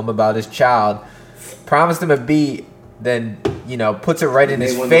out of him about his child, promised him a beat, then puts it right in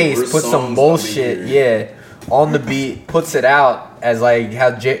his face, puts some bullshit, on the beat, puts it out as like how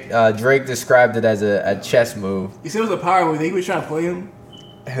Drake described it as a chess move. You said it was a power move. He was trying to play him.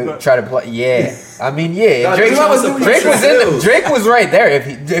 Try to play, I mean, Drake was right there.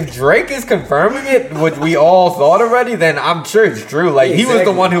 If Drake is confirming it, what we all thought already, then I'm sure it's true. Like he was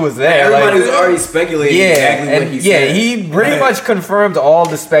the one who was there. Everybody was already speculating exactly what he said. He pretty much confirmed all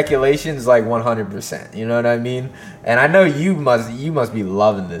the speculations, like 100%. You know what I mean? And I know you must be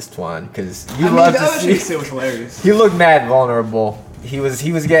loving this, Twan, because love to see. Shit was hilarious. He looked mad vulnerable. He was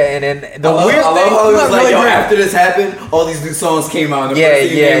getting in. I love how he was like, after this happened, all these new songs came out. And the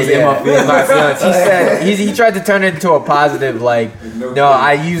first thing was In My Feelings. He said he tried to turn it into a positive, like, no,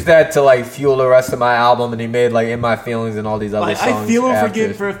 I used that to like fuel the rest of my album, and he made like In My Feelings and all these other songs. I feel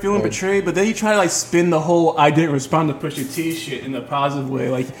him for feeling betrayed, but then he tried to like spin the whole "I didn't respond to Pusha T" shit in a positive way.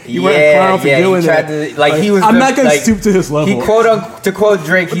 Like you weren't a clown for doing that. I'm not gonna stoop to his level. He to quote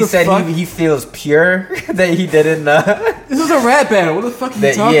Drake, he said he feels pure that he didn't. This was a rap battle. What the fuck are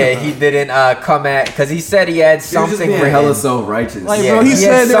you talking about? He didn't come at, because he said he had something written. Hella self-righteous. Like, bro, he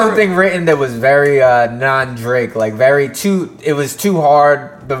had something written that was very non-Drake, like it was too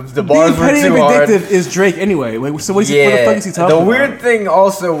hard. The bars were too hard. Being petty is Drake anyway. So what the fuck is he talking about? The weird thing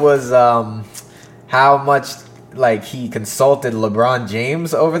also was how much like he consulted LeBron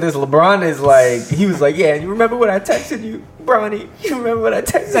James over this. LeBron is like, he was like, yeah, you remember when I texted you, Bronny? You remember when I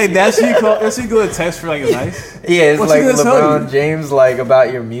texted like, you? That's what you go to text for like advice? Yeah, it's like LeBron James, like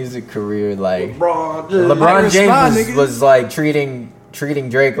about your music career. Like LeBron James was like treating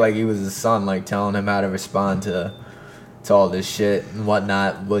Drake like he was his son, like telling him how to respond to all this shit and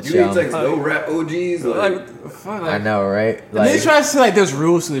whatnot. Which you ain't text no rap OGs. I know, right? Like, they try to say like there's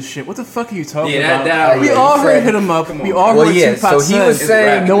rules to this shit. What the fuck are you talking about? We all heard hit him up. We all heard Tupac so he was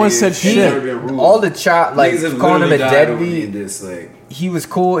saying no one said shit. All the like calling him a deadbeat. He was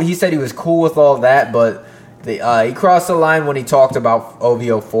cool. He said he was cool with all that, but he crossed the line when he talked about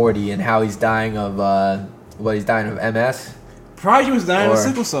OVO 40 and how he's dying of MS. Probably he was dying of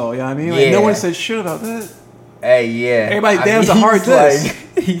sickle cell. Yeah, I mean, like, no one said shit about that. Hey, yeah. Everybody damns a hard diss.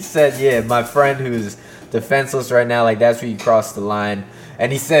 Like, he said, my friend who's defenseless right now, like, that's where you cross the line.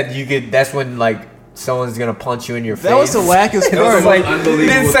 And he said that's when, like, someone's gonna punch you in your face. That was the wackest part. Like, he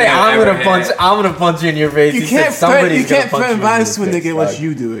didn't say, I'm gonna punch you in your face. You can't threaten violence to a nigga unless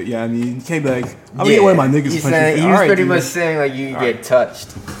you do it. Yeah, I mean, you can't be like, I'm gonna get one of my niggas punch you. He was pretty much saying, like, you get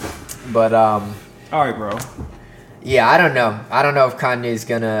touched. But, alright, bro. Yeah, I don't know if Kanye's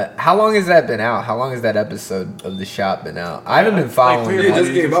gonna. How long has that been out? How long has that episode of The Shop been out? I haven't been following it. It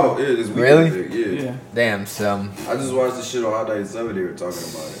just came out. Yeah, this week. Really? Yeah. Damn, so. I just watched the shit on Hot 97. They were talking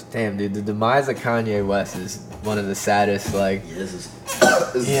about it. Damn, dude, the demise of Kanye West is one of the saddest. Like,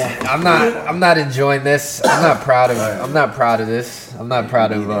 I'm not enjoying this. I'm not proud of this. I'm not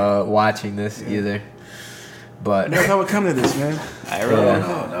proud of watching this either. But I never thought we'd come to this, man. I really don't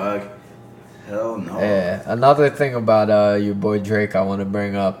know, dog. Hell no. Yeah. Another thing about your boy Drake I want to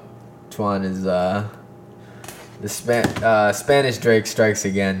bring up, Twan, is the Spanish Drake strikes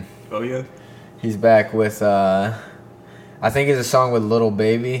again. Oh yeah. He's back with I think it's a song with Lil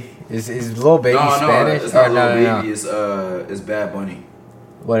Baby. Is Lil Baby Spanish? It's not Lil Baby. It's Bad Bunny.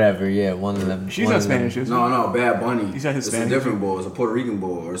 Whatever, yeah, one of them. She's not Spanish, is she? No, Bad Bunny. He's not It's Hispanic. a different bull. It's a Puerto Rican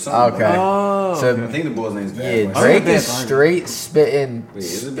bull or something. Okay. Oh, so okay. I think the bull's name's Bad Bunny. Drake is straight spitting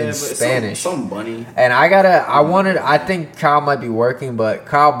in Spanish. Some bunny. And I think Kyle might be working, but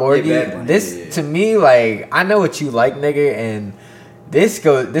Kyle Borgi, to me, like, I know what you like, nigga, and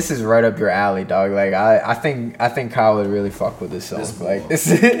This is right up your alley, dog. Like I think Kyle would really fuck with this song. This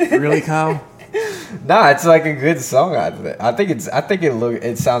really, Kyle? Nah, it's like a good song. I think it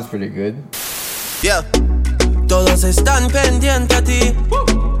sounds pretty good. Yeah. Todos están pendientes a ti,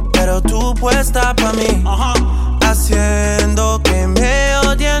 pero tú puesta pa' mí, haciendo que me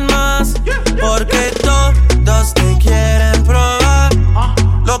odien más, porque todos te quieren probar.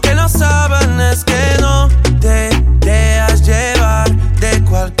 Lo que no saben es que no te dejas llevar de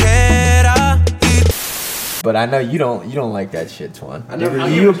cualquiera. But I know you don't like that shit, Twan.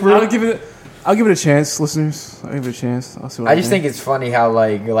 I'll give it a chance, listeners. I'll give it a chance. I'll see what I just think it's funny how,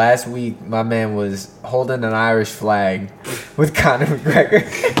 like, last week my man was holding an Irish flag with Conor McGregor.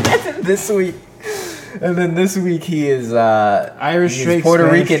 And then this week he is Irish, he's straight, Puerto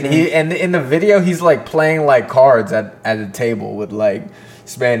Spanish Rican. And in the video he's like playing like cards at a table with like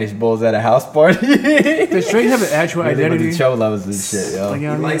Spanish bulls at a house party. Does Drake have an actual identity? The show levels and shit, yo. Like, he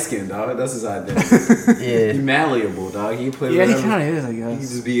light skinned, dog. That's his identity. Yeah. He malleable, dog. He play. Yeah, he kind of is, I guess. He can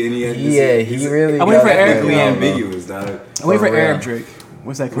just be any. Yeah, he really. I'm waiting for Eric. Ambiguous, dog. I'm waiting for Arab Drake.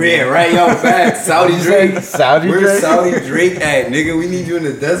 What's that called? Yeah, right, yo, facts. Saudi Drake. Where's Drake? Saudi Drake at, nigga? We need you in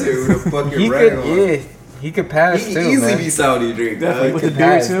the desert with a fucking rag on. Yeah, he could pass he too, easily man. be Saudi Drake, definitely dog. with the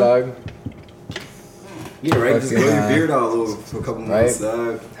beard too, dog. Yeah, right. Just grow your beard all over for a couple months,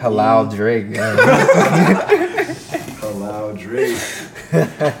 dog. Halal Drake. Yeah. Halal Drake.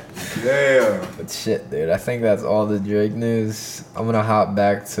 Damn. But shit, dude. I think that's all the Drake news. I'm gonna hop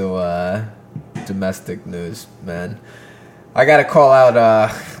back to domestic news, man. I gotta call out.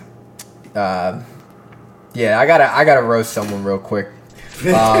 Yeah, I gotta roast someone real quick.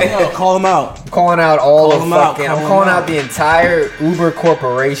 Call them out. I'm calling out I'm calling out the entire Uber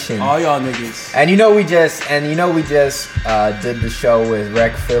Corporation. All y'all niggas. And you know we just did the show with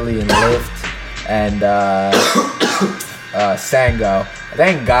Rec Philly and Lyft and Sango.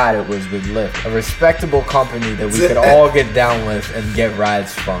 Thank God it was with Lyft, a respectable company that we could all get down with and get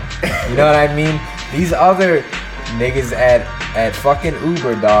rides from. You know what I mean? These other niggas at fucking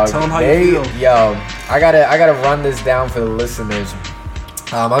Uber, dog. Tell them how you feel. Yo, I gotta run this down for the listeners.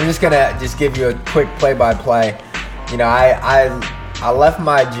 I'm just gonna give you a quick play-by-play. You know, I left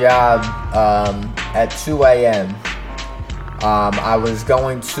my job at 2 a.m. I was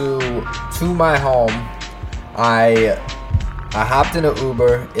going to my home. I hopped in an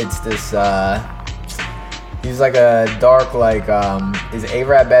Uber. It's this. He's like a dark, like, is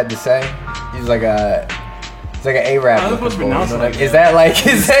A-Rap bad to say? He's like a. It's like an A-Rap. I'm supposed to pronounce it like that. Is that like?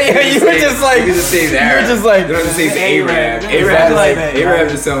 Is that you were just like? You just say you were just like. You don't just say it's A-Rap. A-Rap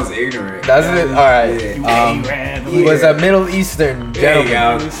just sounds ignorant. Doesn't it? All right. He was a Middle Eastern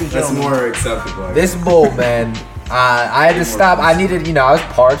gentleman. That's more acceptable. This bull, man. I had to stop. I needed, I was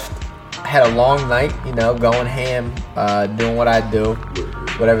parched. I had a long night, going ham, doing what I do,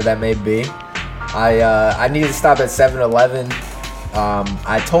 whatever that may be. I needed to stop at 7-Eleven.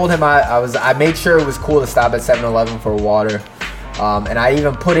 I told him I made sure it was cool to stop at 7-Eleven for water. And I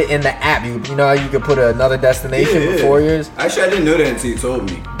even put it in the app. You know how you could put another destination before yours? Actually, I didn't know that until you told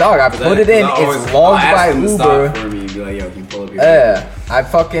me. Dog, I put it in. It's logged by Uber. For me and be like, yo, can you pull up your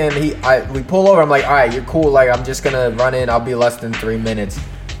we pull over. I'm like, all right, you're cool. Like, I'm just gonna run in. I'll be less than 3 minutes.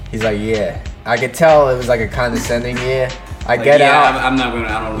 He's like, yeah. I could tell it was like a condescending yeah. I get out. I'm not gonna.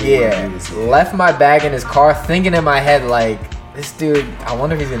 I don't really want to do this. Left my bag in his car, thinking in my head like, this dude. I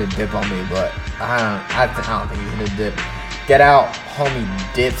wonder if he's gonna dip on me, but I don't think he's gonna dip. Get out, homie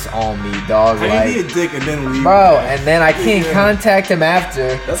dips on me, dog. How like, you be a dick and then leave? Bro, and then I can't contact him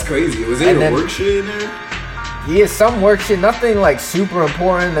after. That's crazy. Was there work shit in there? Yeah, some work shit, nothing like super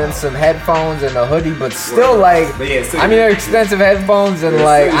important, and some headphones and a hoodie, but still like, they're expensive headphones, and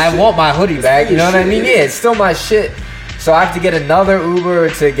like, I want my hoodie back, you know what I mean? Yeah, it's still my shit. So I have to get another Uber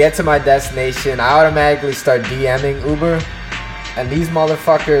to get to my destination. I automatically start DMing Uber, and these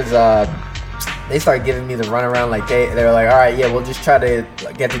motherfuckers, they start giving me the runaround. Like they're like, all right, yeah, we'll just try to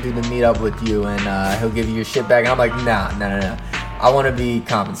get the dude to meet up with you, and he'll give you your shit back. And I'm like, nah. I want to be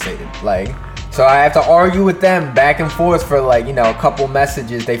compensated. Like, so I have to argue with them back and forth for like, a couple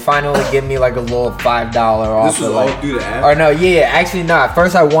messages. They finally give me like a little $5 offer. This was all through the app? Or no, actually not.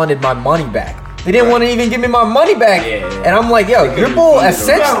 First I wanted my money back. They didn't want to even give me my money back. Yeah. And I'm like, yo, your bull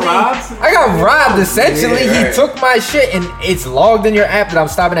essentially, I got robbed essentially. Yeah, right. He took my shit, and it's logged in your app that I'm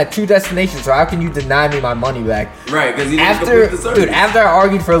stopping at 2 destinations, so how can you deny me my money back? Right, because after I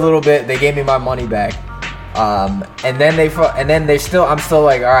argued for a little bit, they gave me my money back. And then I'm still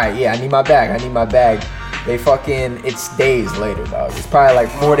like, all right, yeah, I need my bag. They fucking, it's days later, dog. It's probably like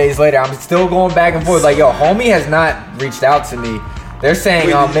 4 days later. I'm still going back and forth. Like, yo, homie has not reached out to me. They're saying,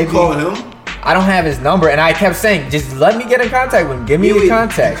 maybe. Did you call him? I don't have his number. And I kept saying, just let me get in contact with him. Give me the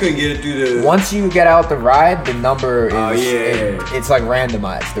contact. You couldn't get it through the... Once you get out the ride, the number is... it's like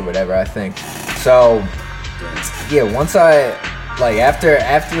randomized or whatever, I think. So, yeah, once I... Like, after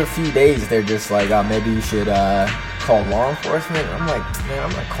a few days, they're just like, maybe you should call law enforcement. I'm like, man,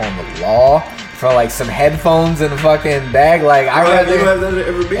 I'm not calling the law for like some headphones in a fucking bag. Like,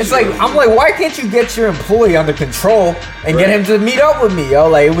 it's like, I'm like, why can't you get your employee under control and get him to meet up with me, yo?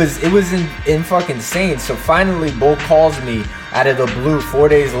 Like, it was in fucking insane. So finally, Bull calls me out of the blue 4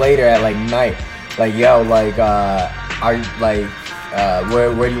 days later at like night. Like, yo, like,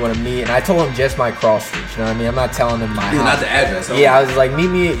 where do you want to meet? And I told him just my cross street. You know what I mean? I'm not telling him my house. Not the address. Yeah, I was like, meet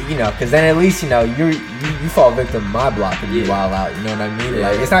me, you know, because then at least, you know, you fall victim to my block and you wild out. You know what I mean?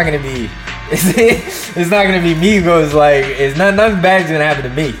 Like, it's not gonna be, it's not gonna be me who goes like, it's nothing bad's gonna happen to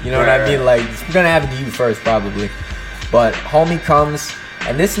me. You know what I mean? Like, it's gonna happen to you first probably. But homie comes,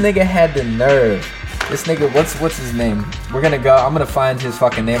 and this nigga had the nerve. This nigga, what's his name? I'm gonna find his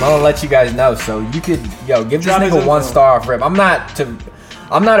fucking name. I'm gonna let you guys know, so you could, give this nigga 1 star off rip. I'm not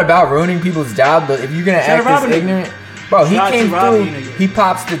about ruining people's job, but if you're gonna act this ignorant, bro, he came through, he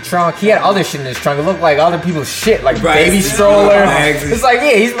pops the trunk, he had other shit in his trunk, it looked like other people's shit, like baby stroller. It's like,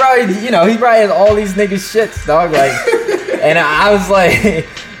 yeah, he's probably has all these niggas shits, dog, like, and I was like,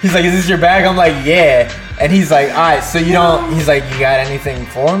 he's like, is this your bag? I'm like, yeah. And he's like, all right, so he's like, you got anything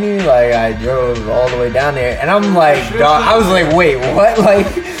for me? Like, I drove all the way down there. And I'm like, dog, I was like, wait, what? Like,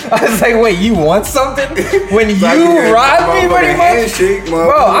 I was like, wait, you want something? When you robbed me pretty much?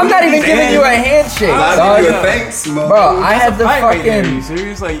 Bro, I'm not even giving you a handshake, dog. Bro, I had the fucking... You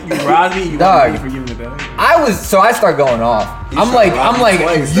serious? Like, you robbed me, you dog, want me for giving the bag? I start going off. I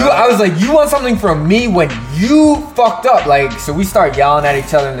was like, you want something from me when you fucked up? Like, so we start yelling at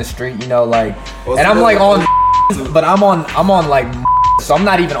each other in the street, you know, like, and I'm like on, but I'm on like, so I'm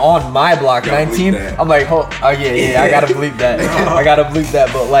not even on my block 19. I'm like, I gotta bleep that.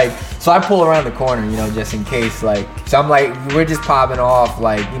 But like, so I pull around the corner, you know, just in case, like, so I'm like, we're just popping off,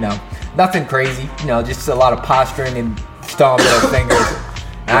 like, you know, nothing crazy, you know, just a lot of posturing and stomping their fingers.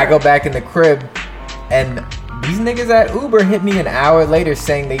 And I go back in the crib, and these niggas at Uber hit me an hour later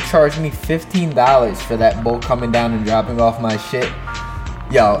saying they charged me $15 for that bull coming down and dropping off my shit.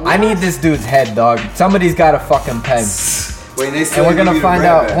 Yo, I need this dude's head, dog. Somebody's got a fucking pen. Wait, and we're gonna find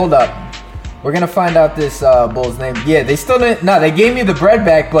out. Hold up. We're gonna find out this bull's name. Yeah, they still didn't. No, they gave me the bread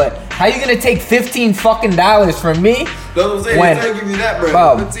back, but how you gonna take $15 fucking from me? That's what I'm saying. Give me that bread.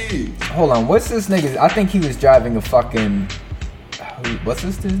 Hold on. What's this nigga? I think he was driving a fucking. What's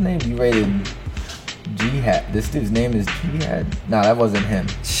this dude's name? You rated Jihad. This dude's name is Jihad. No, that wasn't him.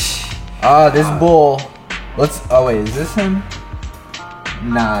 This bull. Oh wait, is this him?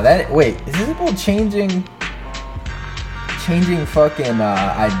 Nah, is this bull changing fucking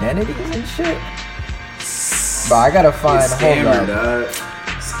identities and shit? But I gotta find. Hold up. Dog.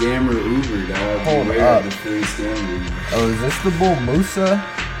 Scammer Uber, dog. Hold up. Oh, is this the bull Musa?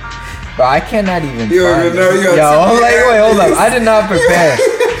 But I cannot even find it. Wait, hold up. I did not prepare.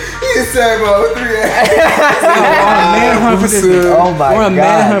 You said about 3 Oh my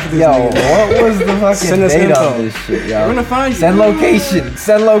god. Yo, what was the fucking date on this shit, yo? We're gonna find you. Send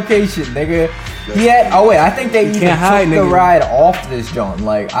location, nigga. I think they even took the ride off this joint.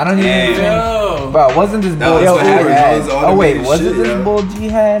 Like, I don't even think. Bro, wasn't this bull Jihad? Oh wait, wasn't this bull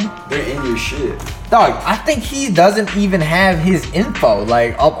Jihad? They're in your shit. Dog, I think he doesn't even have his info,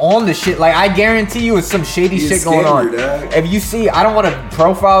 like, up on the shit. Like, I guarantee you it's some shady shit going on. Dog. If you see, I don't want to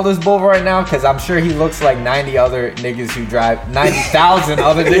profile this bull right now, because I'm sure he looks like 90,000 other niggas who drive who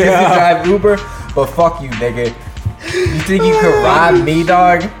drive Uber, but fuck you, nigga. You think you could rob me,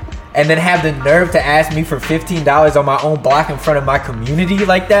 dog, and then have the nerve to ask me for $15 on my own block in front of my community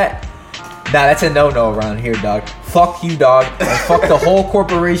like that? Nah, that's a no-no around here, dog. Fuck you, dog. And fuck the whole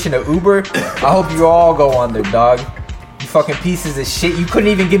corporation of Uber. I hope you all go under, dog. You fucking pieces of shit. You couldn't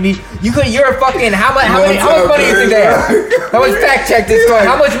even give me... You're a fucking... How much money do you think they have? How much fact check this story?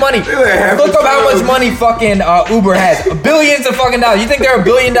 How much money? Look up how much money fucking Uber has. Billions of fucking dollars. You think they're a $1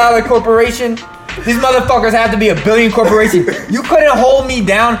 billion corporation? These motherfuckers have to be a billion corporation. You couldn't hold me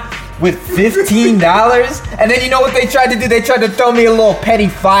down with $15, and then you know what they tried to do? They tried to throw me a little petty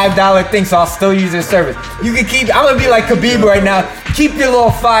 $5 thing, so I'll still use their service. You can keep. I'm gonna be like Khabib right now. Keep your little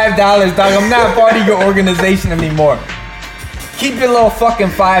 $5, dog. I'm not part of your organization anymore. Keep your little fucking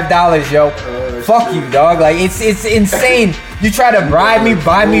 $5, yo. Fuck you, dog. Like, it's insane. You try to bribe me,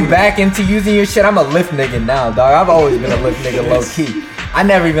 buy me back into using your shit. I'm a Lyft nigga now, dog. I've always been a Lyft nigga, low key. I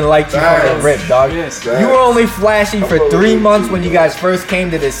never even liked you from the rip, dog. Yes. You were only flashy for 3 months when you guys first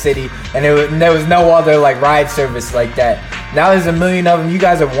came to this city, and there was no other like ride service like that. Now there's a million of them. You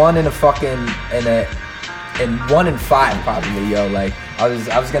guys are one in 1 in 5 probably, yo. Like I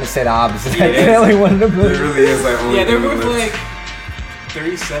was gonna say the opposite. Yeah, only one in a million. It really is like only they're worth like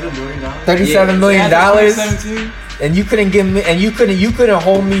 $37 million. $37 million. And you couldn't give me, and you couldn't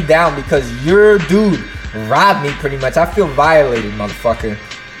hold me down because your dude robbed me pretty much. I feel violated, motherfucker.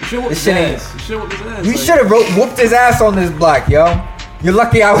 You should have whooped his ass on this block, yo. You're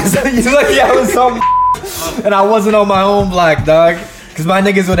lucky I was on and I wasn't on my own block, dog. Cause my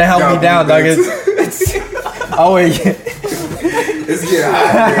niggas would have held me down, dog. Oh wait. It's getting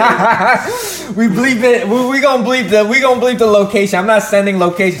hot. We bleep it. We gonna bleep the location. I'm not sending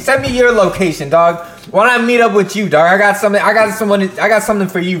location. Send me your location, dog. Why don't I meet up with you, dog? I got something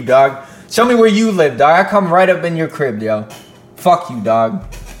for you, dog. Show me where you live, dog. I come right up in your crib, yo. Fuck you, dog.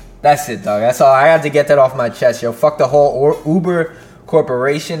 That's it, dog. That's all. I had to get that off my chest, yo. Fuck the whole Uber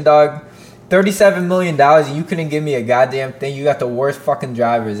corporation, dog. $37 million and you couldn't give me a goddamn thing. You got the worst fucking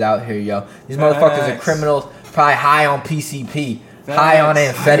drivers out here, yo. These motherfuckers are criminals, probably high on PCP, high on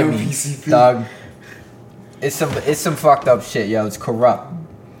amphetamine, dog. It's some fucked up shit, yo. It's corrupt.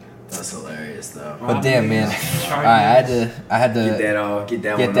 That's hilarious, though. But damn, man. All right, I had to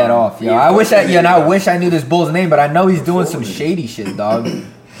get that off, yo. I wish I knew this bull's name, but I know he's doing some shady shit, dog.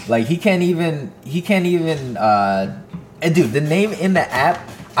 Like he can't even. Dude, the name in the app,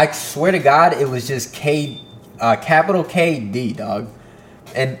 I swear to God, it was just capital KD, dog.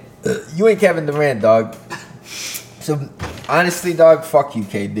 And you ain't Kevin Durant, dog. So honestly, dog, fuck you,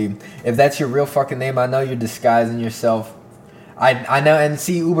 KD. If that's your real fucking name, I know you're disguising yourself. I know, and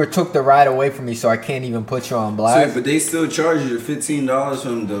see, Uber took the ride away from me, so I can't even put you on blast. So, but they still charge you $15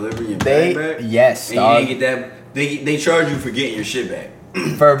 from delivering your bag back? Yes, and dog. you ain't get that. They charge you for getting your shit back.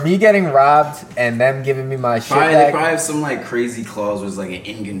 For me getting robbed and them giving me my shit back. They probably have some like crazy clause where it's like an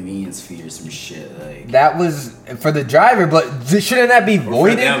inconvenience fee or some shit. Like that was for the driver, but shouldn't that be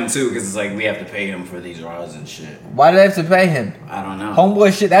voided? For them too, because it's like we have to pay him for these rides and shit. Why do they have to pay him? I don't know.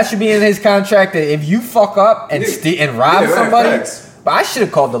 Homeboy shit, that should be in his contract that if you fuck up and rob somebody. Right, but I should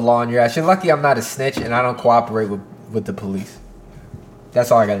have called the law on your ass. You're lucky I'm not a snitch and I don't cooperate with the police.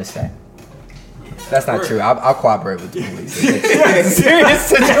 That's all I gotta say. That's not true. I'll cooperate with the police. If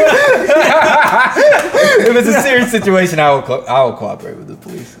it's a serious situation, I will cooperate with the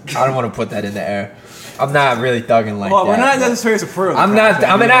police. I don't want to put that in the air. I'm not really thugging like that. We're not necessarily supportive. I'm not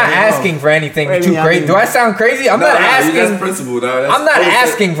asking for anything too crazy. Do I sound crazy? I'm not asking. That's principle, dog. I'm not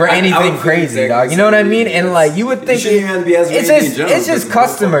asking for anything crazy, dog. You know what I mean? And like you would think it's just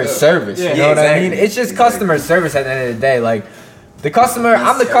customer service. You know what I mean? It's just customer service at the end of the day. Like.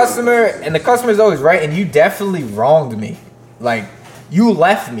 I'm the customer, and the customer's always right, and you definitely wronged me. Like, you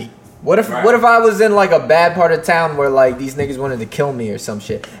left me. What if I was in, like, a bad part of town where, like, these niggas wanted to kill me or some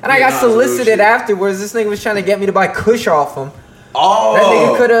shit? And I got solicited afterwards. This nigga was trying to get me to buy Kush off him. Oh! That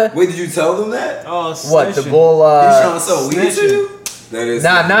nigga coulda... Wait, did you tell them that? Oh, what, the bull, He's trying to sell weed to you?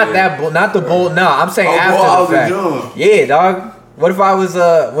 Nah, not that bull. Not the bull. No, I'm saying after the fact. Yeah, dog. What if I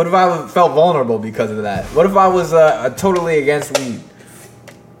felt vulnerable because of that? What if I was totally against weed?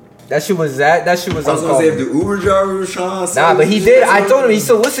 That shit was I was gonna say if the Uber driver was trying to but he did. I told him he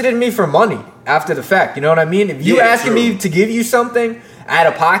solicited me for money after the fact. You know what I mean? If you asking me to give you something out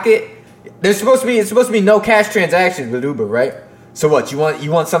of pocket, it's supposed to be no cash transactions with Uber, right? So what? You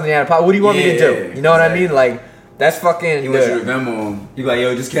want something out of pocket? What do you want me to do? You know what I mean? Like that's fucking. He wants you to Venmo him. You like,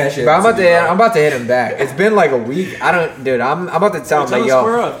 yo, just cash it. But I'm about to hit him back. It's been like a week. I'm about to tell him like, yo,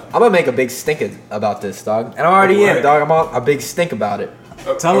 I'm gonna make a big stink about this, dog. And I already am, dog. I'm a big stink about it.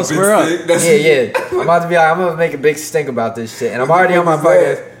 Tell us where up. Yeah. I'm about to be like, I'm gonna make a big stink about this shit, and I'm already on my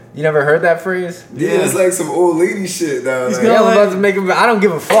podcast. You never heard that phrase? Yeah, it's like some old lady shit, though. I'm about to make him. I don't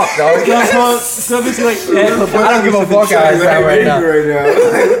give a fuck, dog. I don't give a fuck how I sound right now.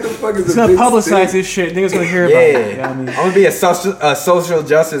 What the fuck is it's gonna publicize this shit. Niggas gonna hear about it. Yeah, I'm gonna be a social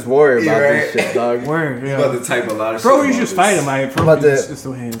justice warrior about this shit, dog. Word, yeah. About to type a lot of shit. Bro, you just fight him.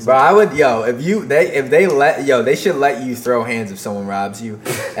 Still hands. But I would, they should let you throw hands if someone robs you,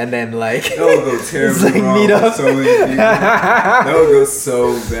 and then like that would go terribly wrong. Meet up. So many people. That would go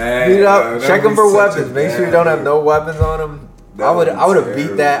so bad. Meet up, check them for weapons. Make sure you don't have no weapons on them. I would have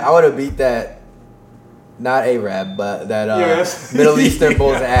beat that. I would have beat that. Not Arab, but that Middle Eastern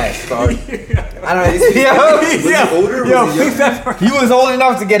bull's ass, dog. I don't know. He was old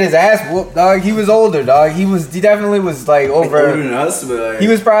enough to get his ass whooped, dog. He was older, dog. He definitely was like over. Older than us, but like, he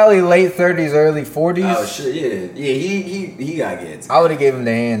was probably late 30s, early 40s. Oh shit, yeah. He got get. I would have gave him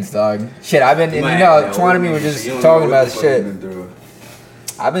the hands, dog. Shit, I've been, Twan and me were just talking about shit.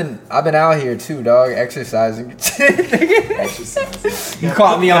 I've been out here too, dog, exercising. Exercising. You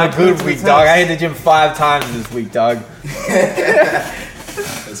caught me on a good week, dog. I hit the gym 5 times this week, dog.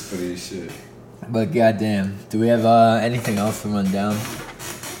 That's funny as shit. But goddamn, do we have anything else to run down?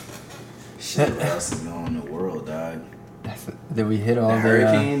 Shit, what else is going on in the world, dog? Did we hit all the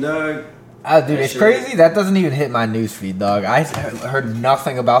hurricane, dog? Oh, dude, it's crazy. That doesn't even hit my newsfeed, dog. I heard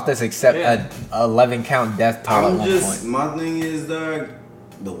nothing about this except a 11 count death toll at one point. My thing is, dog,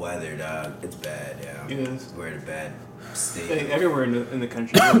 the weather, dog. It's bad, yeah. It is. We're in a bad state. Like, everywhere in the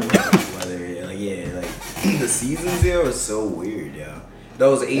country. Weather, the seasons there are so weird, yeah.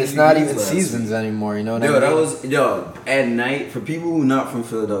 Those 80 It's not even seasons anymore, you know what I mean? At night, for people who not from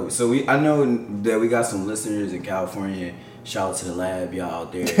Philadelphia, so I know that we got some listeners in California. Shout out to the lab, y'all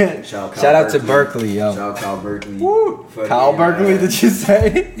out there. Shout out to Berkeley, yo. Shout out Kyle Berkeley. Woo! Kyle Berkeley, did you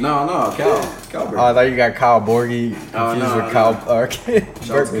say? No, Kyle Berkeley. Oh, I thought you got Kyle Borgie confused with Kyle. Okay.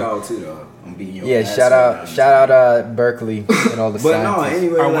 Shout out to Kyle too, though. I'm beating your ass. Shout out Berkeley and all the But no,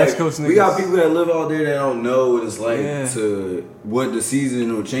 anyway, our West Coast we got people that live out there that don't know what it's like to what the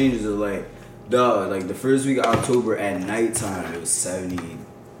seasonal changes are like. Dog, like the first week of October at nighttime, it was 70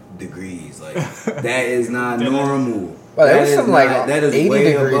 degrees. Like that is not normal. Well, there was some like 80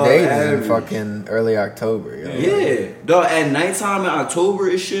 degree days average. in fucking early October. Yo. Yeah, dog. At nighttime in October,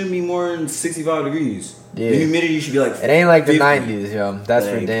 it shouldn't be more than 65 degrees. Yeah. The humidity should be like. It ain't like 50. the 90s, yo. That's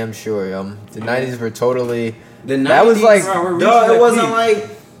for damn sure, yo. The 90s were totally. The 90s, that was like, dog. It wasn't like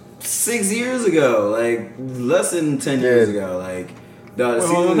 6 years ago. Like less than 10 years ago. Like. The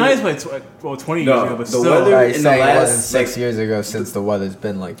 90s was 20 years ago, but still. Weather in the last, it wasn't 6 years ago since the weather's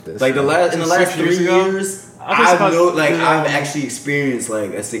been like this. Like in the last 3 years, I've actually experienced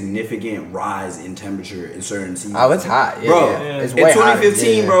like a significant rise in temperature in certain seasons. Oh, it's hot, bro. It's in way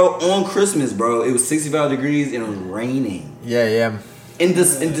 2015, bro, on Christmas, bro, it was 65 degrees and it was raining. Yeah. In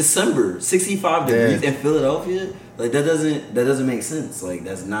December, 65 degrees in Philadelphia. Like that doesn't make sense. Like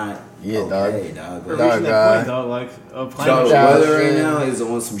that's not okay, dog. We're reaching that point, dog. Like the weather right now is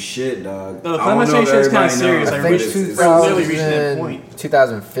on some shit, dog. No, the climate change is kind of serious. I think really reaching that point.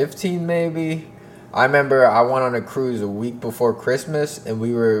 2015 maybe. I remember I went on a cruise a week before Christmas, and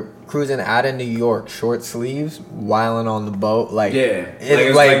we were cruising out of New York, short sleeves, whiling on the boat. Like,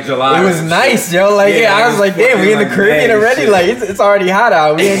 it was July. It was nice, yo. Like, I was like, damn, we in the Caribbean already. Like, it's already hot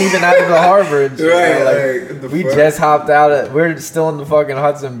out. We ain't even out of the harbor. And shit, right, we just hopped out. We're still in the fucking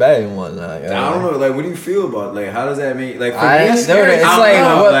Hudson Bay and whatnot. I don't know. Like, what do you feel about? Like, how does that make? Like, for me, it's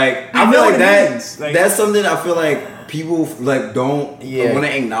like I feel like that. That's something I feel like. People like don't want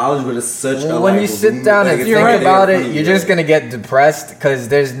to acknowledge, but it's such a when you sit down and think about it, you're just gonna get depressed because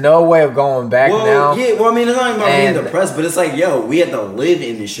there's no way of going back now. Yeah, well, I mean, it's not even about being depressed, but it's like, yo, we have to live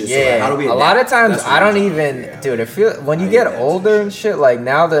in this shit. Yeah, so like, how do we? A lot of times I don't even, dude. I feel when you get older and shit, like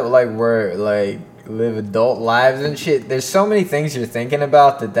now that like we're like live adult lives and shit, there's so many things you're thinking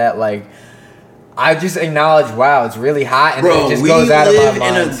about that like. I just acknowledge, wow, it's really hot, and it just goes out of my mind. We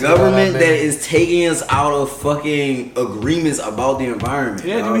live in a government that is taking us out of fucking agreements about the environment.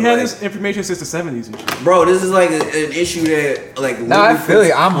 Yeah, we had this information since the 70s and shit. Bro, this is like an issue that, like, no, I feel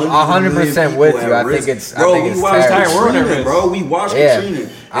you. I'm 100% with you. I think it's we watched Katrina, bro. We watched Katrina.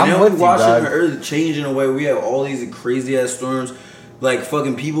 And then we watched the earth change in a way. We have all these crazy ass storms. Like,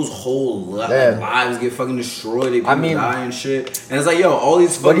 fucking people's whole lives get fucking destroyed. They die and shit. And it's like, yo, all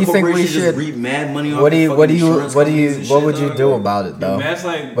these fucking corporations just reap mad money off what would you do about it, though? That's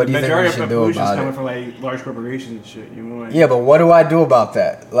like the majority of pollution is coming from like large corporations and shit. You know, like, yeah, but what do I do about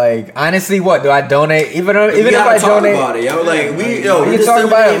that? Like, honestly, what do I donate? Even if I donate, about it, yo. Like we talk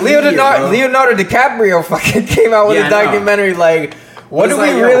about it. Leonardo DiCaprio fucking came out with a documentary like. What do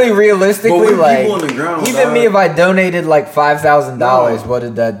we really realistically like? Even me, if I donated like $5,000, what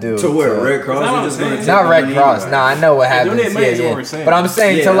did that do? To where? Red Cross? Not Red Cross. Nah, I know what happens. Yeah. But I'm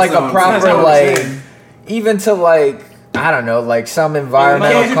saying to like a proper like, even to like, I don't know, like some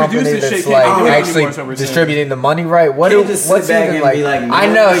environmental company that's like actually distributing the money right. What's even like? I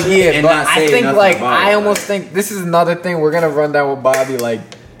know, but I think like I almost think this is another thing we're gonna run down with Bobby like.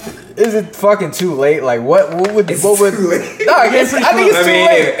 Is it fucking too late? Like what would? Too late. No, I think it's too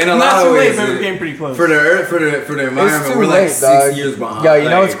late. In a lot of ways, we're getting pretty close. For the earth, for the environment, we're like 6 years behind. Yo, you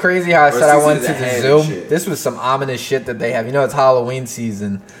know what's crazy? How I said I went to the zoo. This was some ominous shit that they have. You know, it's Halloween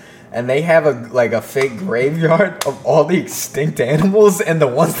season, and they have a fake graveyard of all the extinct animals and the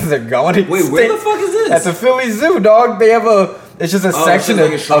ones that are going extinct. Wait, where the fuck is this? At the Philly Zoo, dog. They have It's just a section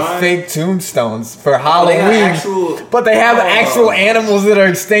of fake tombstones for Halloween. But they have actual animals that are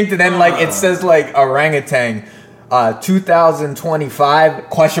extinct, and then like it says like orangutan. 2025 ?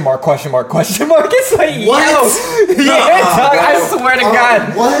 Question mark. It's like, what? Yo, yeah, dog. I swear to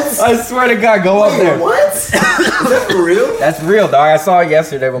God. What? I swear to God, go up there. What? Is that for real? That's real, dog. I saw it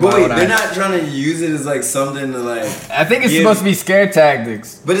yesterday with my own eyes. They're not trying to use it as like something to like. I think it's supposed to be scare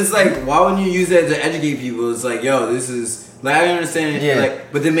tactics. But it's like, why wouldn't you use that to educate people? It's like, yo, this is. Like, I understand it,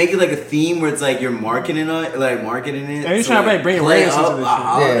 like, but they make it like a theme where it's like you're marketing it. And you're trying to bring awareness into this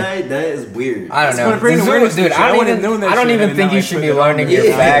shit. That is weird. I don't know. Dude, I don't even think you should be learning your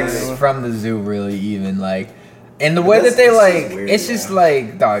facts from the zoo, really, even. Like, and the way that they, like, it's just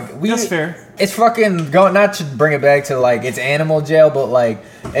like, dog. That's fair. It's fucking going, not to bring it back to, like, it's animal jail, but, like,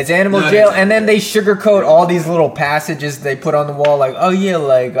 it's animal jail, and then they sugarcoat all these little passages they put on the wall, like, oh, yeah,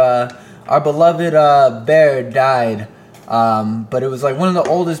 like, our beloved bear died. But it was like one of the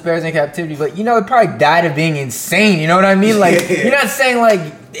oldest bears in captivity. But you know, it probably died of being insane. You know what I mean? Like you're not saying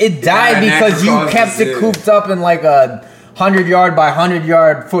like it died because you kept it cooped up in like a 100-yard by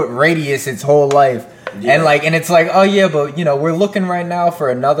 100-yard foot radius its whole life. Yeah. And it's like, oh yeah, but you know, we're looking right now for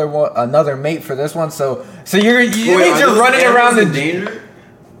another mate for this one. So you're running around the danger.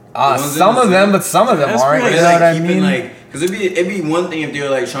 Some of them, but some of them aren't. You know what I mean? Because it'd be one thing if they're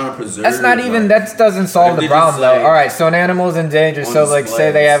like trying to preserve. That's not even. That doesn't solve the problem though. All right, so an animal's in danger. So like,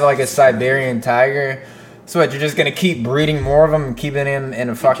 say they have like a Siberian tiger. So what? You're just gonna keep breeding more of them and keeping him in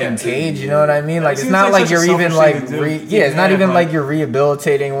a fucking cage? You know what I mean? Like it's not like you're even like it's not even like you're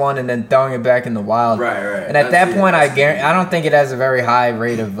rehabilitating one and then throwing it back in the wild. Right. And at that point, I don't think it has a very high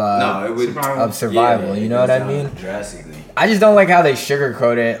rate of survival. You know what I mean? Drastically. I just don't like how they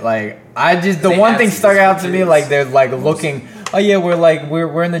sugarcoat it. Like the one thing stuck out to me, like they're like looking. Oh yeah,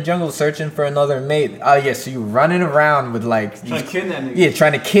 we're in the jungle searching for another mate. Oh yeah, so you running around with like trying to kidnap niggas. Yeah,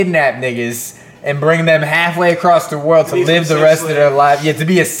 trying to kidnap niggas and bring them halfway across the world to live the rest of their life. Yeah, to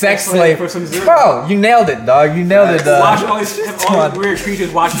be a sex slave. Bro, you nailed it, dog. You nailed it. Watch all these weird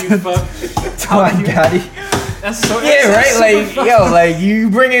creatures watch you fuck. Come on, Gotti. That's so right? Like, yo, like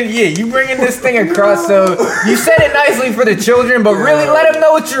you bringing this thing across. So you said it nicely for the children, but really let them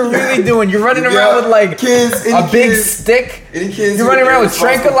know what you're really doing. You're running around with like a big stick. You're running around with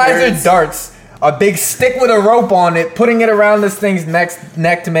tranquilizer darts, a big stick with a rope on it, putting it around this thing's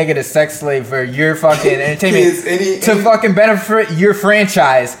neck to make it a sex slave for your fucking entertainment, to fucking benefit your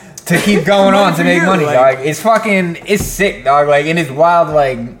franchise. To keep going on to make money, dog. It's sick, dog. Like, and it's wild.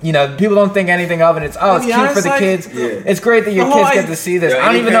 Like, you know, people don't think anything of it. It's cute for the kids. Yeah. It's great that your kids get to see this. I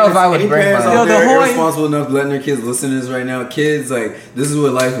don't even know if I would bring my. They're irresponsible enough to letting their kids listen to this right now. Kids, like, this is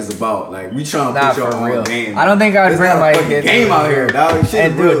what life is about. Like, we trying to put y'all on game. I don't think I'd bring my kids game out here, dog.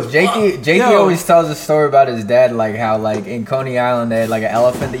 And dude, Jakey always tells a story about his dad, like how like in Coney Island they had like an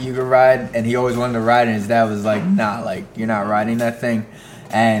elephant that you could ride, and he always wanted to ride, and his dad was like, nah, like you're not riding that thing.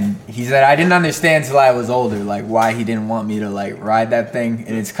 And he said, I didn't understand till I was older, like, why he didn't want me to, like, ride that thing.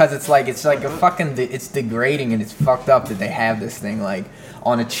 And it's because it's like a fucking, it's degrading and it's fucked up that they have this thing, like,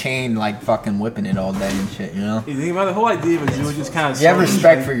 on a chain, like, fucking whipping it all day and shit, you know? You think about the whole idea of a zoo, just kind of... If you have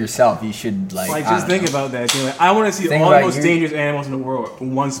respect for yourself, you should, like just think about that. Like, I want to see all the most dangerous animals in the world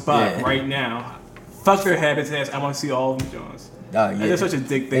in one spot right now. Fuck their habitats. I want to see all of them, Jones. That's such a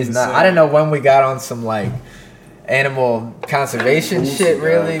dick thing to say. I don't know when we got on some, like... animal conservation shit,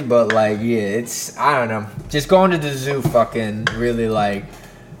 really, but like, yeah, it's I don't know. Just going to the zoo, fucking really like,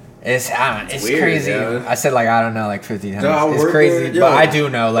 it's weird, crazy. Yeah. I said like I don't know, like 50 times. It's crazy, but I do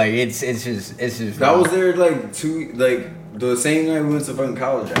know, like it's just. I was there like the same night we went to fucking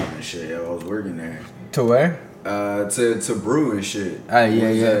college out and shit. Yo, I was working there. To where? To brew and shit. Yeah.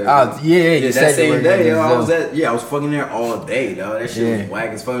 You said that same day, I was fucking there all day, dog. That shit was whack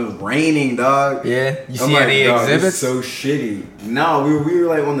as fuck. It was raining, dog. Yeah. You see any exhibits? So shitty. No, we were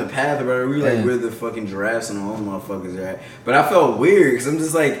like on the path, bro. We were like where the fucking giraffes and all those motherfuckers are at. But I felt weird because I'm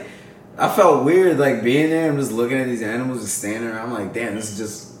just like, I felt weird like being there. I'm just looking at these animals just standing there. I'm like, damn, this is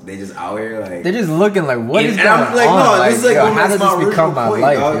just. They just out here like they're just looking like what is going on? Like, no, this is like how did this become my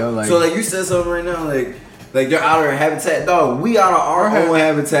life, yo? Like, so like you said something right now, like they're out of their habitat, dog. We out of our own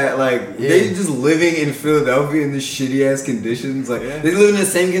habitat. Like they just living in Philadelphia in this shitty ass conditions. Like they live in the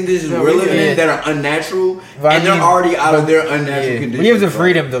same conditions we're living in that are unnatural, and they're already out of their unnatural conditions. We have the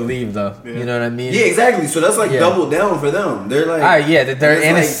freedom to leave, though. Yeah. You know what I mean? Yeah, exactly. So that's like double down for them. They're like, they're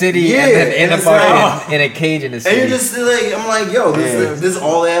in a city and then in a bar in a cage in a city. And you're just like, I'm like, yo, this is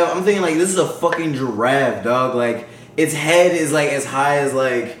all they have. I'm thinking like, this is a fucking giraffe, dog. Like its head is like as high as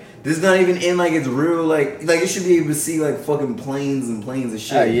like. This is not even in like it's real like it should be able to see like fucking planes and of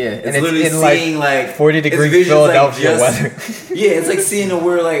shit. Oh yeah, it's literally seeing like 40-degree Philadelphia weather. Yeah, it's like seeing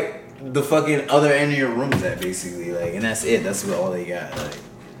where like the fucking other end of your room is at basically, like, and that's it. That's all they got. Like,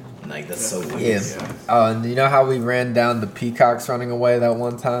 Like that's so weird. Yeah. Oh, and you know how we ran down the peacocks running away that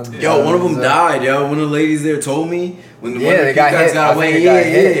one time? Yo, one of them died. Yo, one of the ladies there told me when one of the peacocks got away.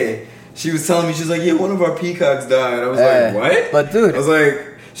 Yeah. She was telling me, she's like, yeah, one of our peacocks died. I was like, what? But dude, I was like.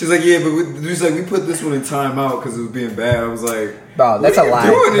 She's like, yeah, but we put this one in timeout because it was being bad. I was like, bro, that's a lie.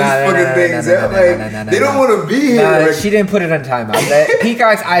 They don't want to be here. She didn't put it in timeout.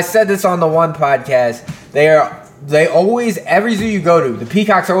 Peacocks, I said this on the one podcast. They always, every zoo you go to, the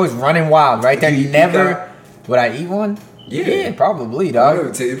peacocks are always running wild, right there. You never, would I eat one? Yeah, probably,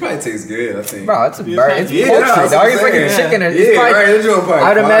 dog. It probably tastes good, I think. Bro, it's a bird. It's poultry, dog. It's like a chicken.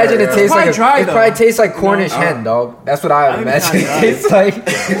 I'd imagine it tastes like it probably tastes like Cornish hen, dog. That's what I would imagine it tastes like.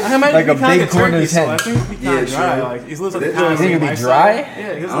 Like a big Cornish hen. I think it would be kind of dry. Like, it looks like the kind of same lifestyle. Dry?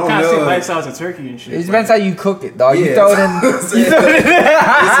 Yeah, it looks like the kind of same lifestyle as a turkey and shit. It depends how you cook it, dog. You throw it in.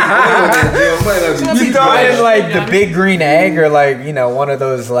 You throw it in like the big green egg or like, you know, one of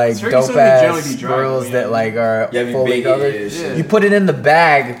those like dope ass grills that like are fully covered. You put it in the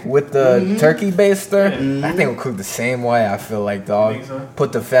bag with the turkey baster. That thing will cook the same way, I feel like, dog.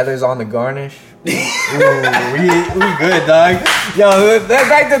 Put the feathers on the garnish. Ooh, we good, dog. Yo,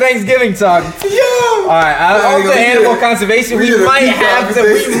 back to Thanksgiving talk. Alright, on to animal conservation. We might have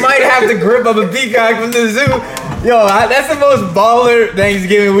to grip up a peacock from the zoo. Yo, that's the most baller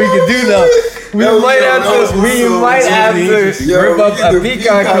Thanksgiving we could do, though. We might have to grip up a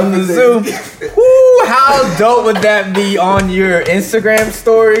peacock from the zoo. Woo, how dope would that be on your Instagram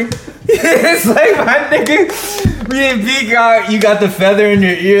story? It's like, my nigga, me and peacock, you got the feather in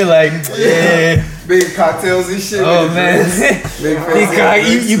your ear, like, yeah. Big cocktails and shit. Oh man, peacock,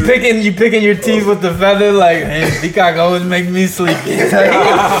 you picking your teeth with the feather, like, hey, peacock always make me sleepy.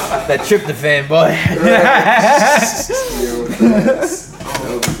 That tryptophan, boy.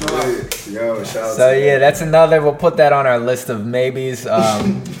 So yeah, that's another. We'll put that on our list of maybes.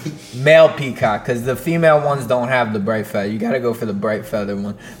 Male peacock, because the female ones don't have the bright feather. You got to go for the bright feather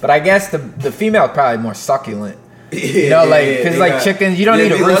one. But I guess the female is probably more succulent. You know, like, because like chickens, you don't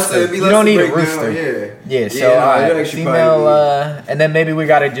need a rooster. You don't need a rooster. Yeah. So female, and then maybe we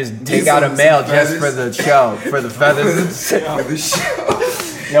got to just take out a male just for the show, for the feathers.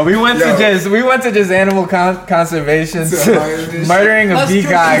 Yeah, we went to just animal conservation, to murdering a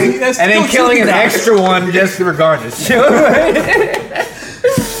peacock, and then killing an extra one just for garnish.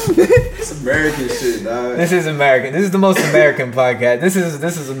 It's American shit, dog. This is American. This is the most American podcast. This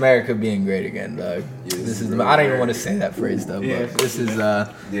is America being great again, dog. Yeah, this is. I don't even want to say that phrase though. But this is.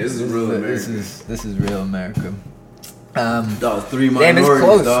 This is real America. This is real America. Dog, 3 minorities. Damn, it's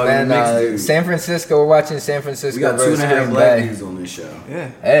close, dog, man. San Francisco. We're watching San Francisco. We got 2.5 black dudes on this show. Yeah.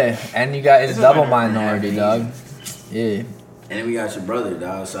 Hey, and you got it's double minority, dog. Yeah. And then we got your brother,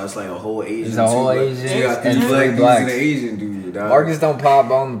 dog. So it's like a whole Asian. It's a whole Asian. You got 3 black dudes and an Asian dude, dog. Marcus don't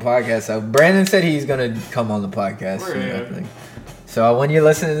pop on the podcast. So Brandon said he's gonna come on the podcast soon, I think. So when you're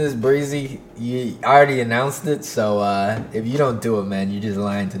listening to this, Breezy, I already announced it. So if you don't do it, man, you're just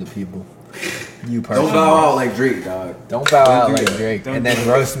lying to the people. You personally. Don't bow out like Drake, dog. Don't bow out like Drake, and then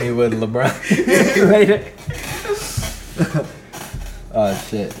roast me with LeBron later. Oh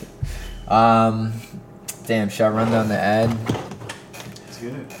shit. Damn, should I run down the ad? Let's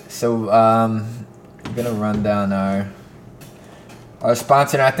get it. So I'm gonna run down our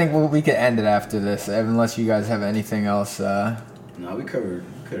sponsor. And I think we can end it after this, unless you guys have anything else. No, we covered.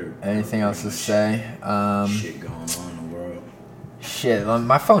 Anything else to say? Shit going on in the world. Shit,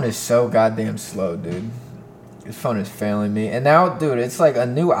 my phone is so goddamn slow, dude. This phone is failing me. And now, dude, it's like a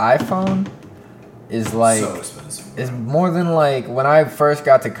new iPhone is like so expensive, bro. It's more than like when I first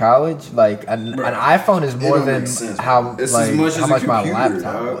got to college. Like an iPhone is more than how much my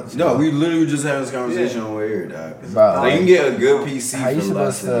laptop was. No, we literally just had this conversation over here, dog. Bro, like, you can get a good PC. How you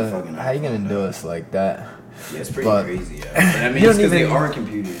supposed to? How you gonna do us like that? Yeah, it's pretty crazy. Yeah. But I mean, it's because they are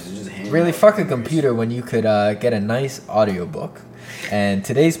computers. It's just really fuck a computer when you could get a nice audiobook. And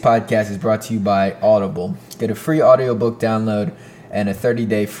today's podcast is brought to you by Audible. Get a free audiobook download and a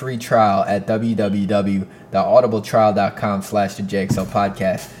 30-day free trial at www.audibletrial.com/the JXL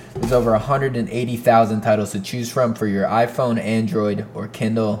Podcast. There's over 180,000 titles to choose from for your iPhone, Android, or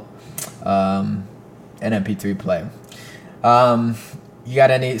Kindle, and MP3 player. You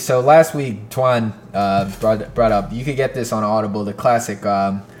got any? So last week, Twan brought up you could get this on Audible, the classic,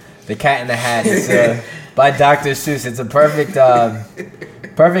 The Cat in the Hat. It's by Dr. Seuss. It's a perfect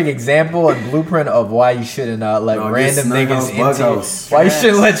example and blueprint of why you shouldn't let random niggas into. Why you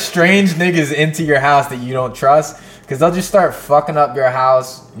shouldn't let strange niggas into your house that you don't trust, because they'll just start fucking up your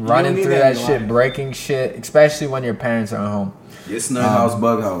house, running through that shit, breaking shit, especially when your parents are at home. Yeah, Snug House,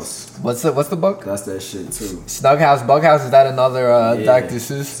 Bug House. What's the book? That's that shit too. Snug House, Bug House. Is that another Dr.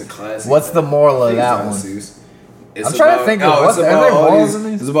 Seuss? It's a classic. What's the moral of that one? I'm trying to think of what. Are there morals in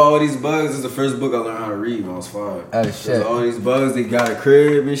these? It's about all these bugs. It's the first book I learned how to read when I was 5. Oh shit! All these bugs. They got a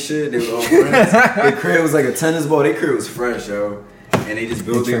crib and shit. They were all friends. Their crib was like a tennis ball. Their crib was fresh, yo. And they just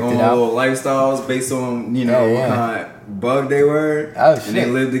built their own little lifestyles based on what kind of bug they were. Oh shit! And they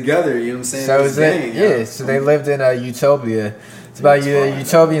lived together. You know what I'm saying? So so they lived in a utopia. It's about a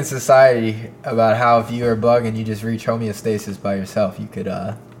utopian society about how if you were a bug and you just reach homeostasis by yourself, you could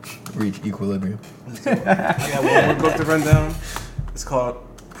reach equilibrium. One book to run down. It's called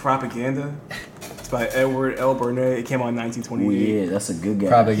Propaganda. It's by Edward L. Burnett. It came out in 1928. Oh, yeah, that's a good guy.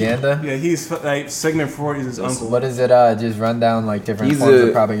 Propaganda? Yeah, he's like Sigmund Freud is his uncle. What is it? Just run down like different forms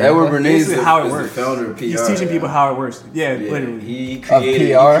of propaganda. Edward Burnett is how it works. The founder of PR. He's teaching people how it works. Yeah, literally. He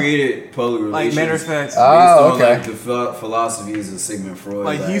created public relations. Like matter of fact, based on like the philosophies of Sigmund Freud.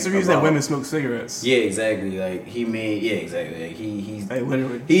 Like he's the reason that women smoke cigarettes. Yeah, exactly. Like he made exactly. Like he's like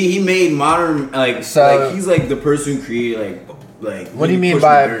literally he made modern like he's like the person who created like what do you mean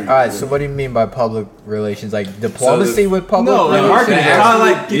by alright? So what do you mean by public relations? Like diplomacy with public? No, like relations? marketing. Kind of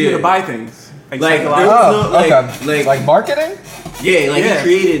like get you to buy things. Like marketing. Yeah, he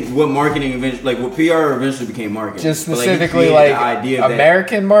created what marketing eventually, like what PR eventually became marketing. Just specifically like the idea of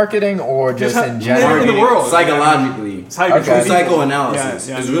American marketing or just in general? In the world. Psychologically. Psychoanalysis.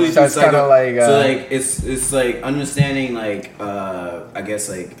 Yeah. It's really so it's kind of like it's like understanding like I guess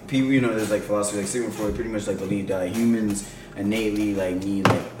like people, there's like philosophy like Sigmund Freud pretty much like believe that like humans innately like need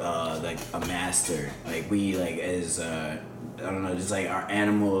like a master. Like we like as I don't know, just like our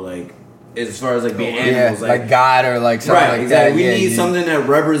animal like as far as like being animals, like God or like something like that. We need something that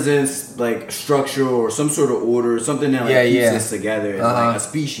represents like structure or some sort of order, something that like keeps us together as like a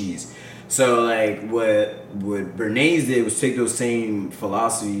species. So like what Bernays did was take those same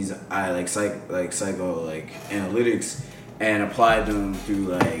philosophies, psycho analytics, and applied them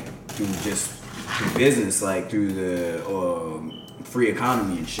through business, like through the free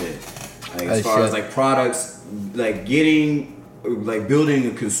economy and shit. Like as far as like products, like building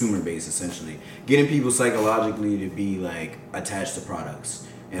a consumer base, essentially getting people psychologically to be like attached to products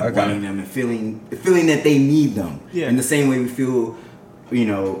and wanting them and feeling that they need them. In the same way we feel,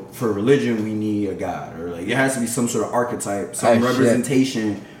 for religion we need a god, or like there has to be some sort of archetype, some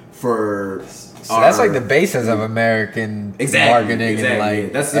representation for. So that's like the basis of American marketing and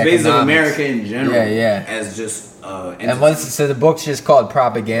like that's the basis of America in general. As just and so the book's just called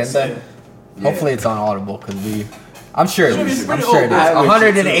Propaganda. Hopefully it's on Audible because I'm sure it is.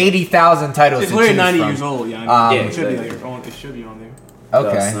 180,000 titles. It's literally 90 years old. It should be there. It should be on there.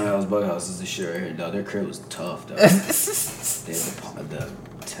 Okay. Snug House, Bug House is the shit right here, dog. Their crib was tough, dog. They had the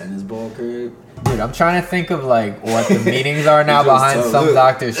tennis ball crib. Dude, I'm trying to think of like what the meetings are now behind some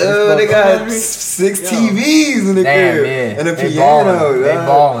Dr. Seuss books. They got 6 TVs in the crib and a piano. They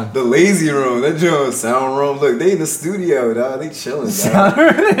ballin'. The lazy room, that joint, sound room. Look, they in the studio, dog. They chilling, dog.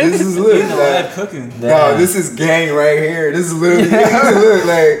 This is cooking. Dog, this is gang right here. This is literally look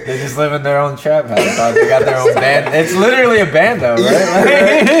like they just live in their own trap house. Dog. They got their own band. It's literally a band though,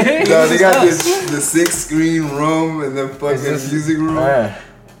 right? Dog, they got the 6-screen room and the fucking music room.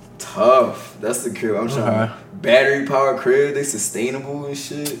 Tough. That's the crib. I'm trying. Battery power crib. They sustainable and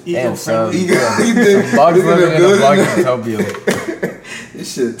shit. Damn, so bugs living in a bug utopia.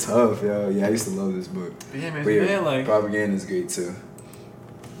 This shit tough, yo. Yeah, I used to love this book. Yeah, man. Propaganda is great too.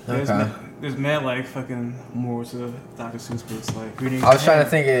 There's mad like fucking more to Dr. Seuss books. Like reading. I was trying to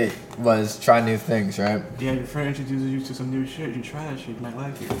think it was try new things, right? Yeah, your friend introduces you to some new shit. You try that shit, you might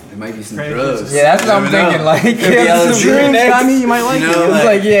like it. It might be some drugs. Yeah, that's what I'm thinking. Like, some you might like it. It's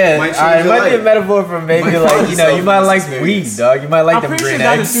like, it might be a metaphor for maybe like, you might like weed, dog. You might like them green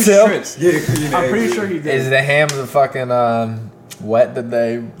eggs. I'm pretty sure he did. Is the ham the fucking wet that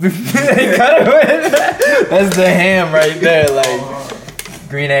they cut it with? That's the ham right there, like.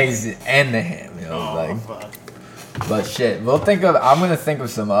 Green eggs and the ham, but shit. I'm gonna think of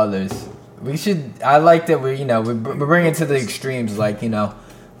some others. I like that we bring it to the extremes, like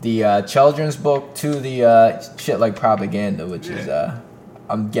the children's book to the shit like Propaganda, which is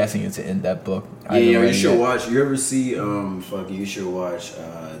I'm guessing it's an in-depth book. You should watch. You ever see you should watch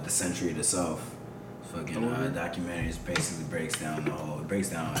The Century of the South. Fucking documentary basically breaks down Edward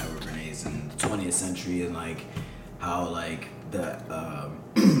Bernays in the 20th century and like how like the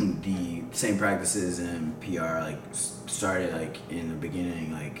same practices in PR like started like in the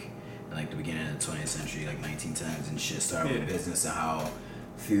beginning like the beginning of the 20th century, like 1910s and shit started with business, and how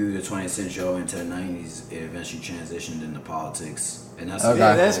through the 20th century into the 90s it eventually transitioned into politics And that's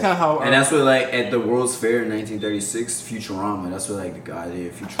that's kind of how. And that's what like at the World's Fair in 1936, Futurama. That's what like the idea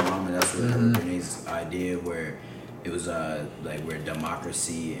of Futurama. That's what Renee's idea where it was like where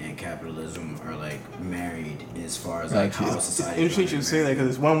democracy and capitalism are like married as far as like how society. It's interesting you say that because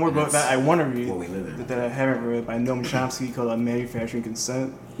there's one more book that I want to read what we live in. that I haven't read by Noam Chomsky called Manufacturing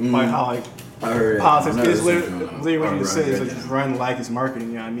Consent. Like how like I heard politics is literally what you say is like run like it's marketing.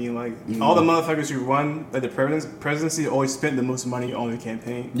 You know what I mean? Like all the motherfuckers who run like the presidency always spent the most money on the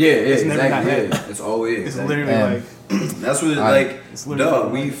campaign. Yeah, it's exactly. Never not It's always. It's literally like that's what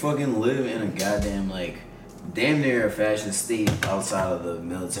dog. We fucking live in a goddamn like. Damn near a fascist state outside of the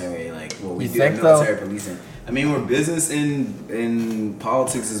military, like what we do military policing. I mean, where business and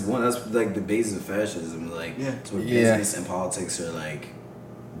politics is one. That's like the basis of fascism. Like, it's where business and politics are like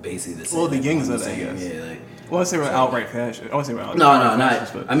basically the same. Well, the gangs of that, I guess. Yeah, like. Well, I say we're outright fascist. I would say we're outright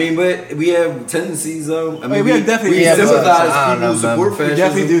fascist. No, not. I mean, but we have tendencies though. I mean, we definitely sympathize people who support fascism. We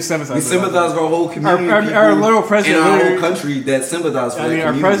definitely do sympathize. We sympathize with our whole community. Our literal president in our whole country that sympathize with. I mean,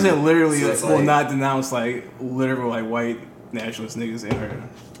 our president literally will not denounce like literal like white nationalist niggas in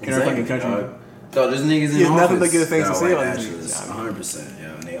our fucking country. So there's niggas in office. Nothing but good things to say about these niggas. 100%,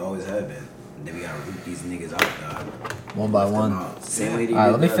 yeah, and they always have been. And then we gotta root these niggas out, dog. One by one. Same way. All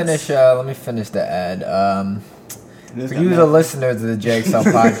right, let me finish the ad. For you, the listeners of the JXL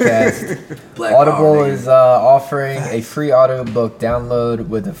Podcast, Audible is offering a free audiobook download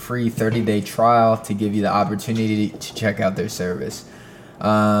with a free 30-day trial to give you the opportunity to check out their service.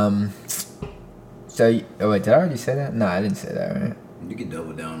 Wait, did I already say that? No, I didn't say that, right? You can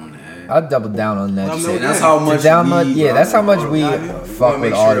double down on the ad. I'll double down on that shit. That's how much that's how much we fuck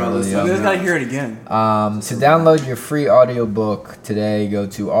with Audible. I just gotta hear it again. To download your free audiobook today, go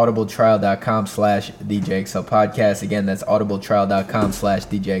to audibletrial.com/DJXL Podcast. Again, that's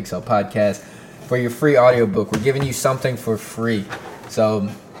audibletrial.com/DJXL Podcast for your free audiobook. We're giving you something for free. So,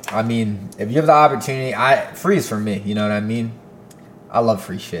 I mean, if you have the opportunity, free is for me. You know what I mean? I love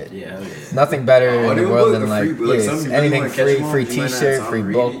free shit. Yeah. Nothing better in the world than like anything free, free t-shirt, free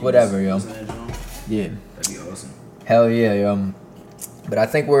book, whatever, yo. Yeah. That'd be awesome. Hell yeah, yo. But I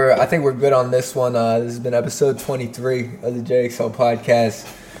think we're good on this one. This has been episode 23 of the JXL Podcast.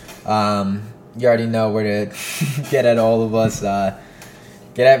 You already know where to get at all of us.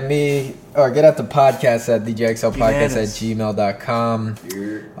 Get at me or get at the podcast at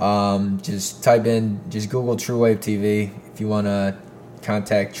thejxlpodcast@gmail.com. Just type in, just Google True Wave TV if you want to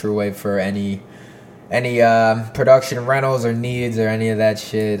contact True Wave for any production rentals or needs or any of that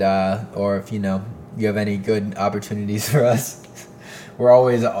shit, or if you have any good opportunities for us. We're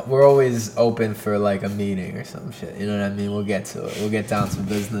always open for like a meeting or some shit. You know what I mean? We'll get to it. We'll get down to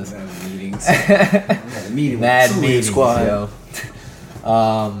business. Meetings. Mad meetings, squad. Yo.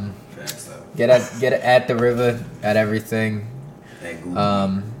 Get at the river at everything.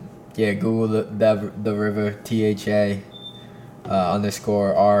 Google. Google the river THA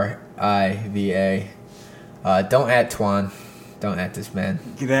 _RIVA. Don't at Twan. Don't at this man.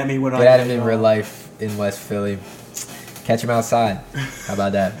 Get at me when Get at him in real life in West Philly. Catch him outside. How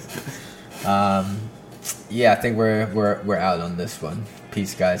about that? I think we're out on this one.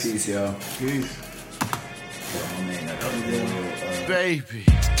 Peace, guys. Peace, yo. Peace. Oh, man, baby.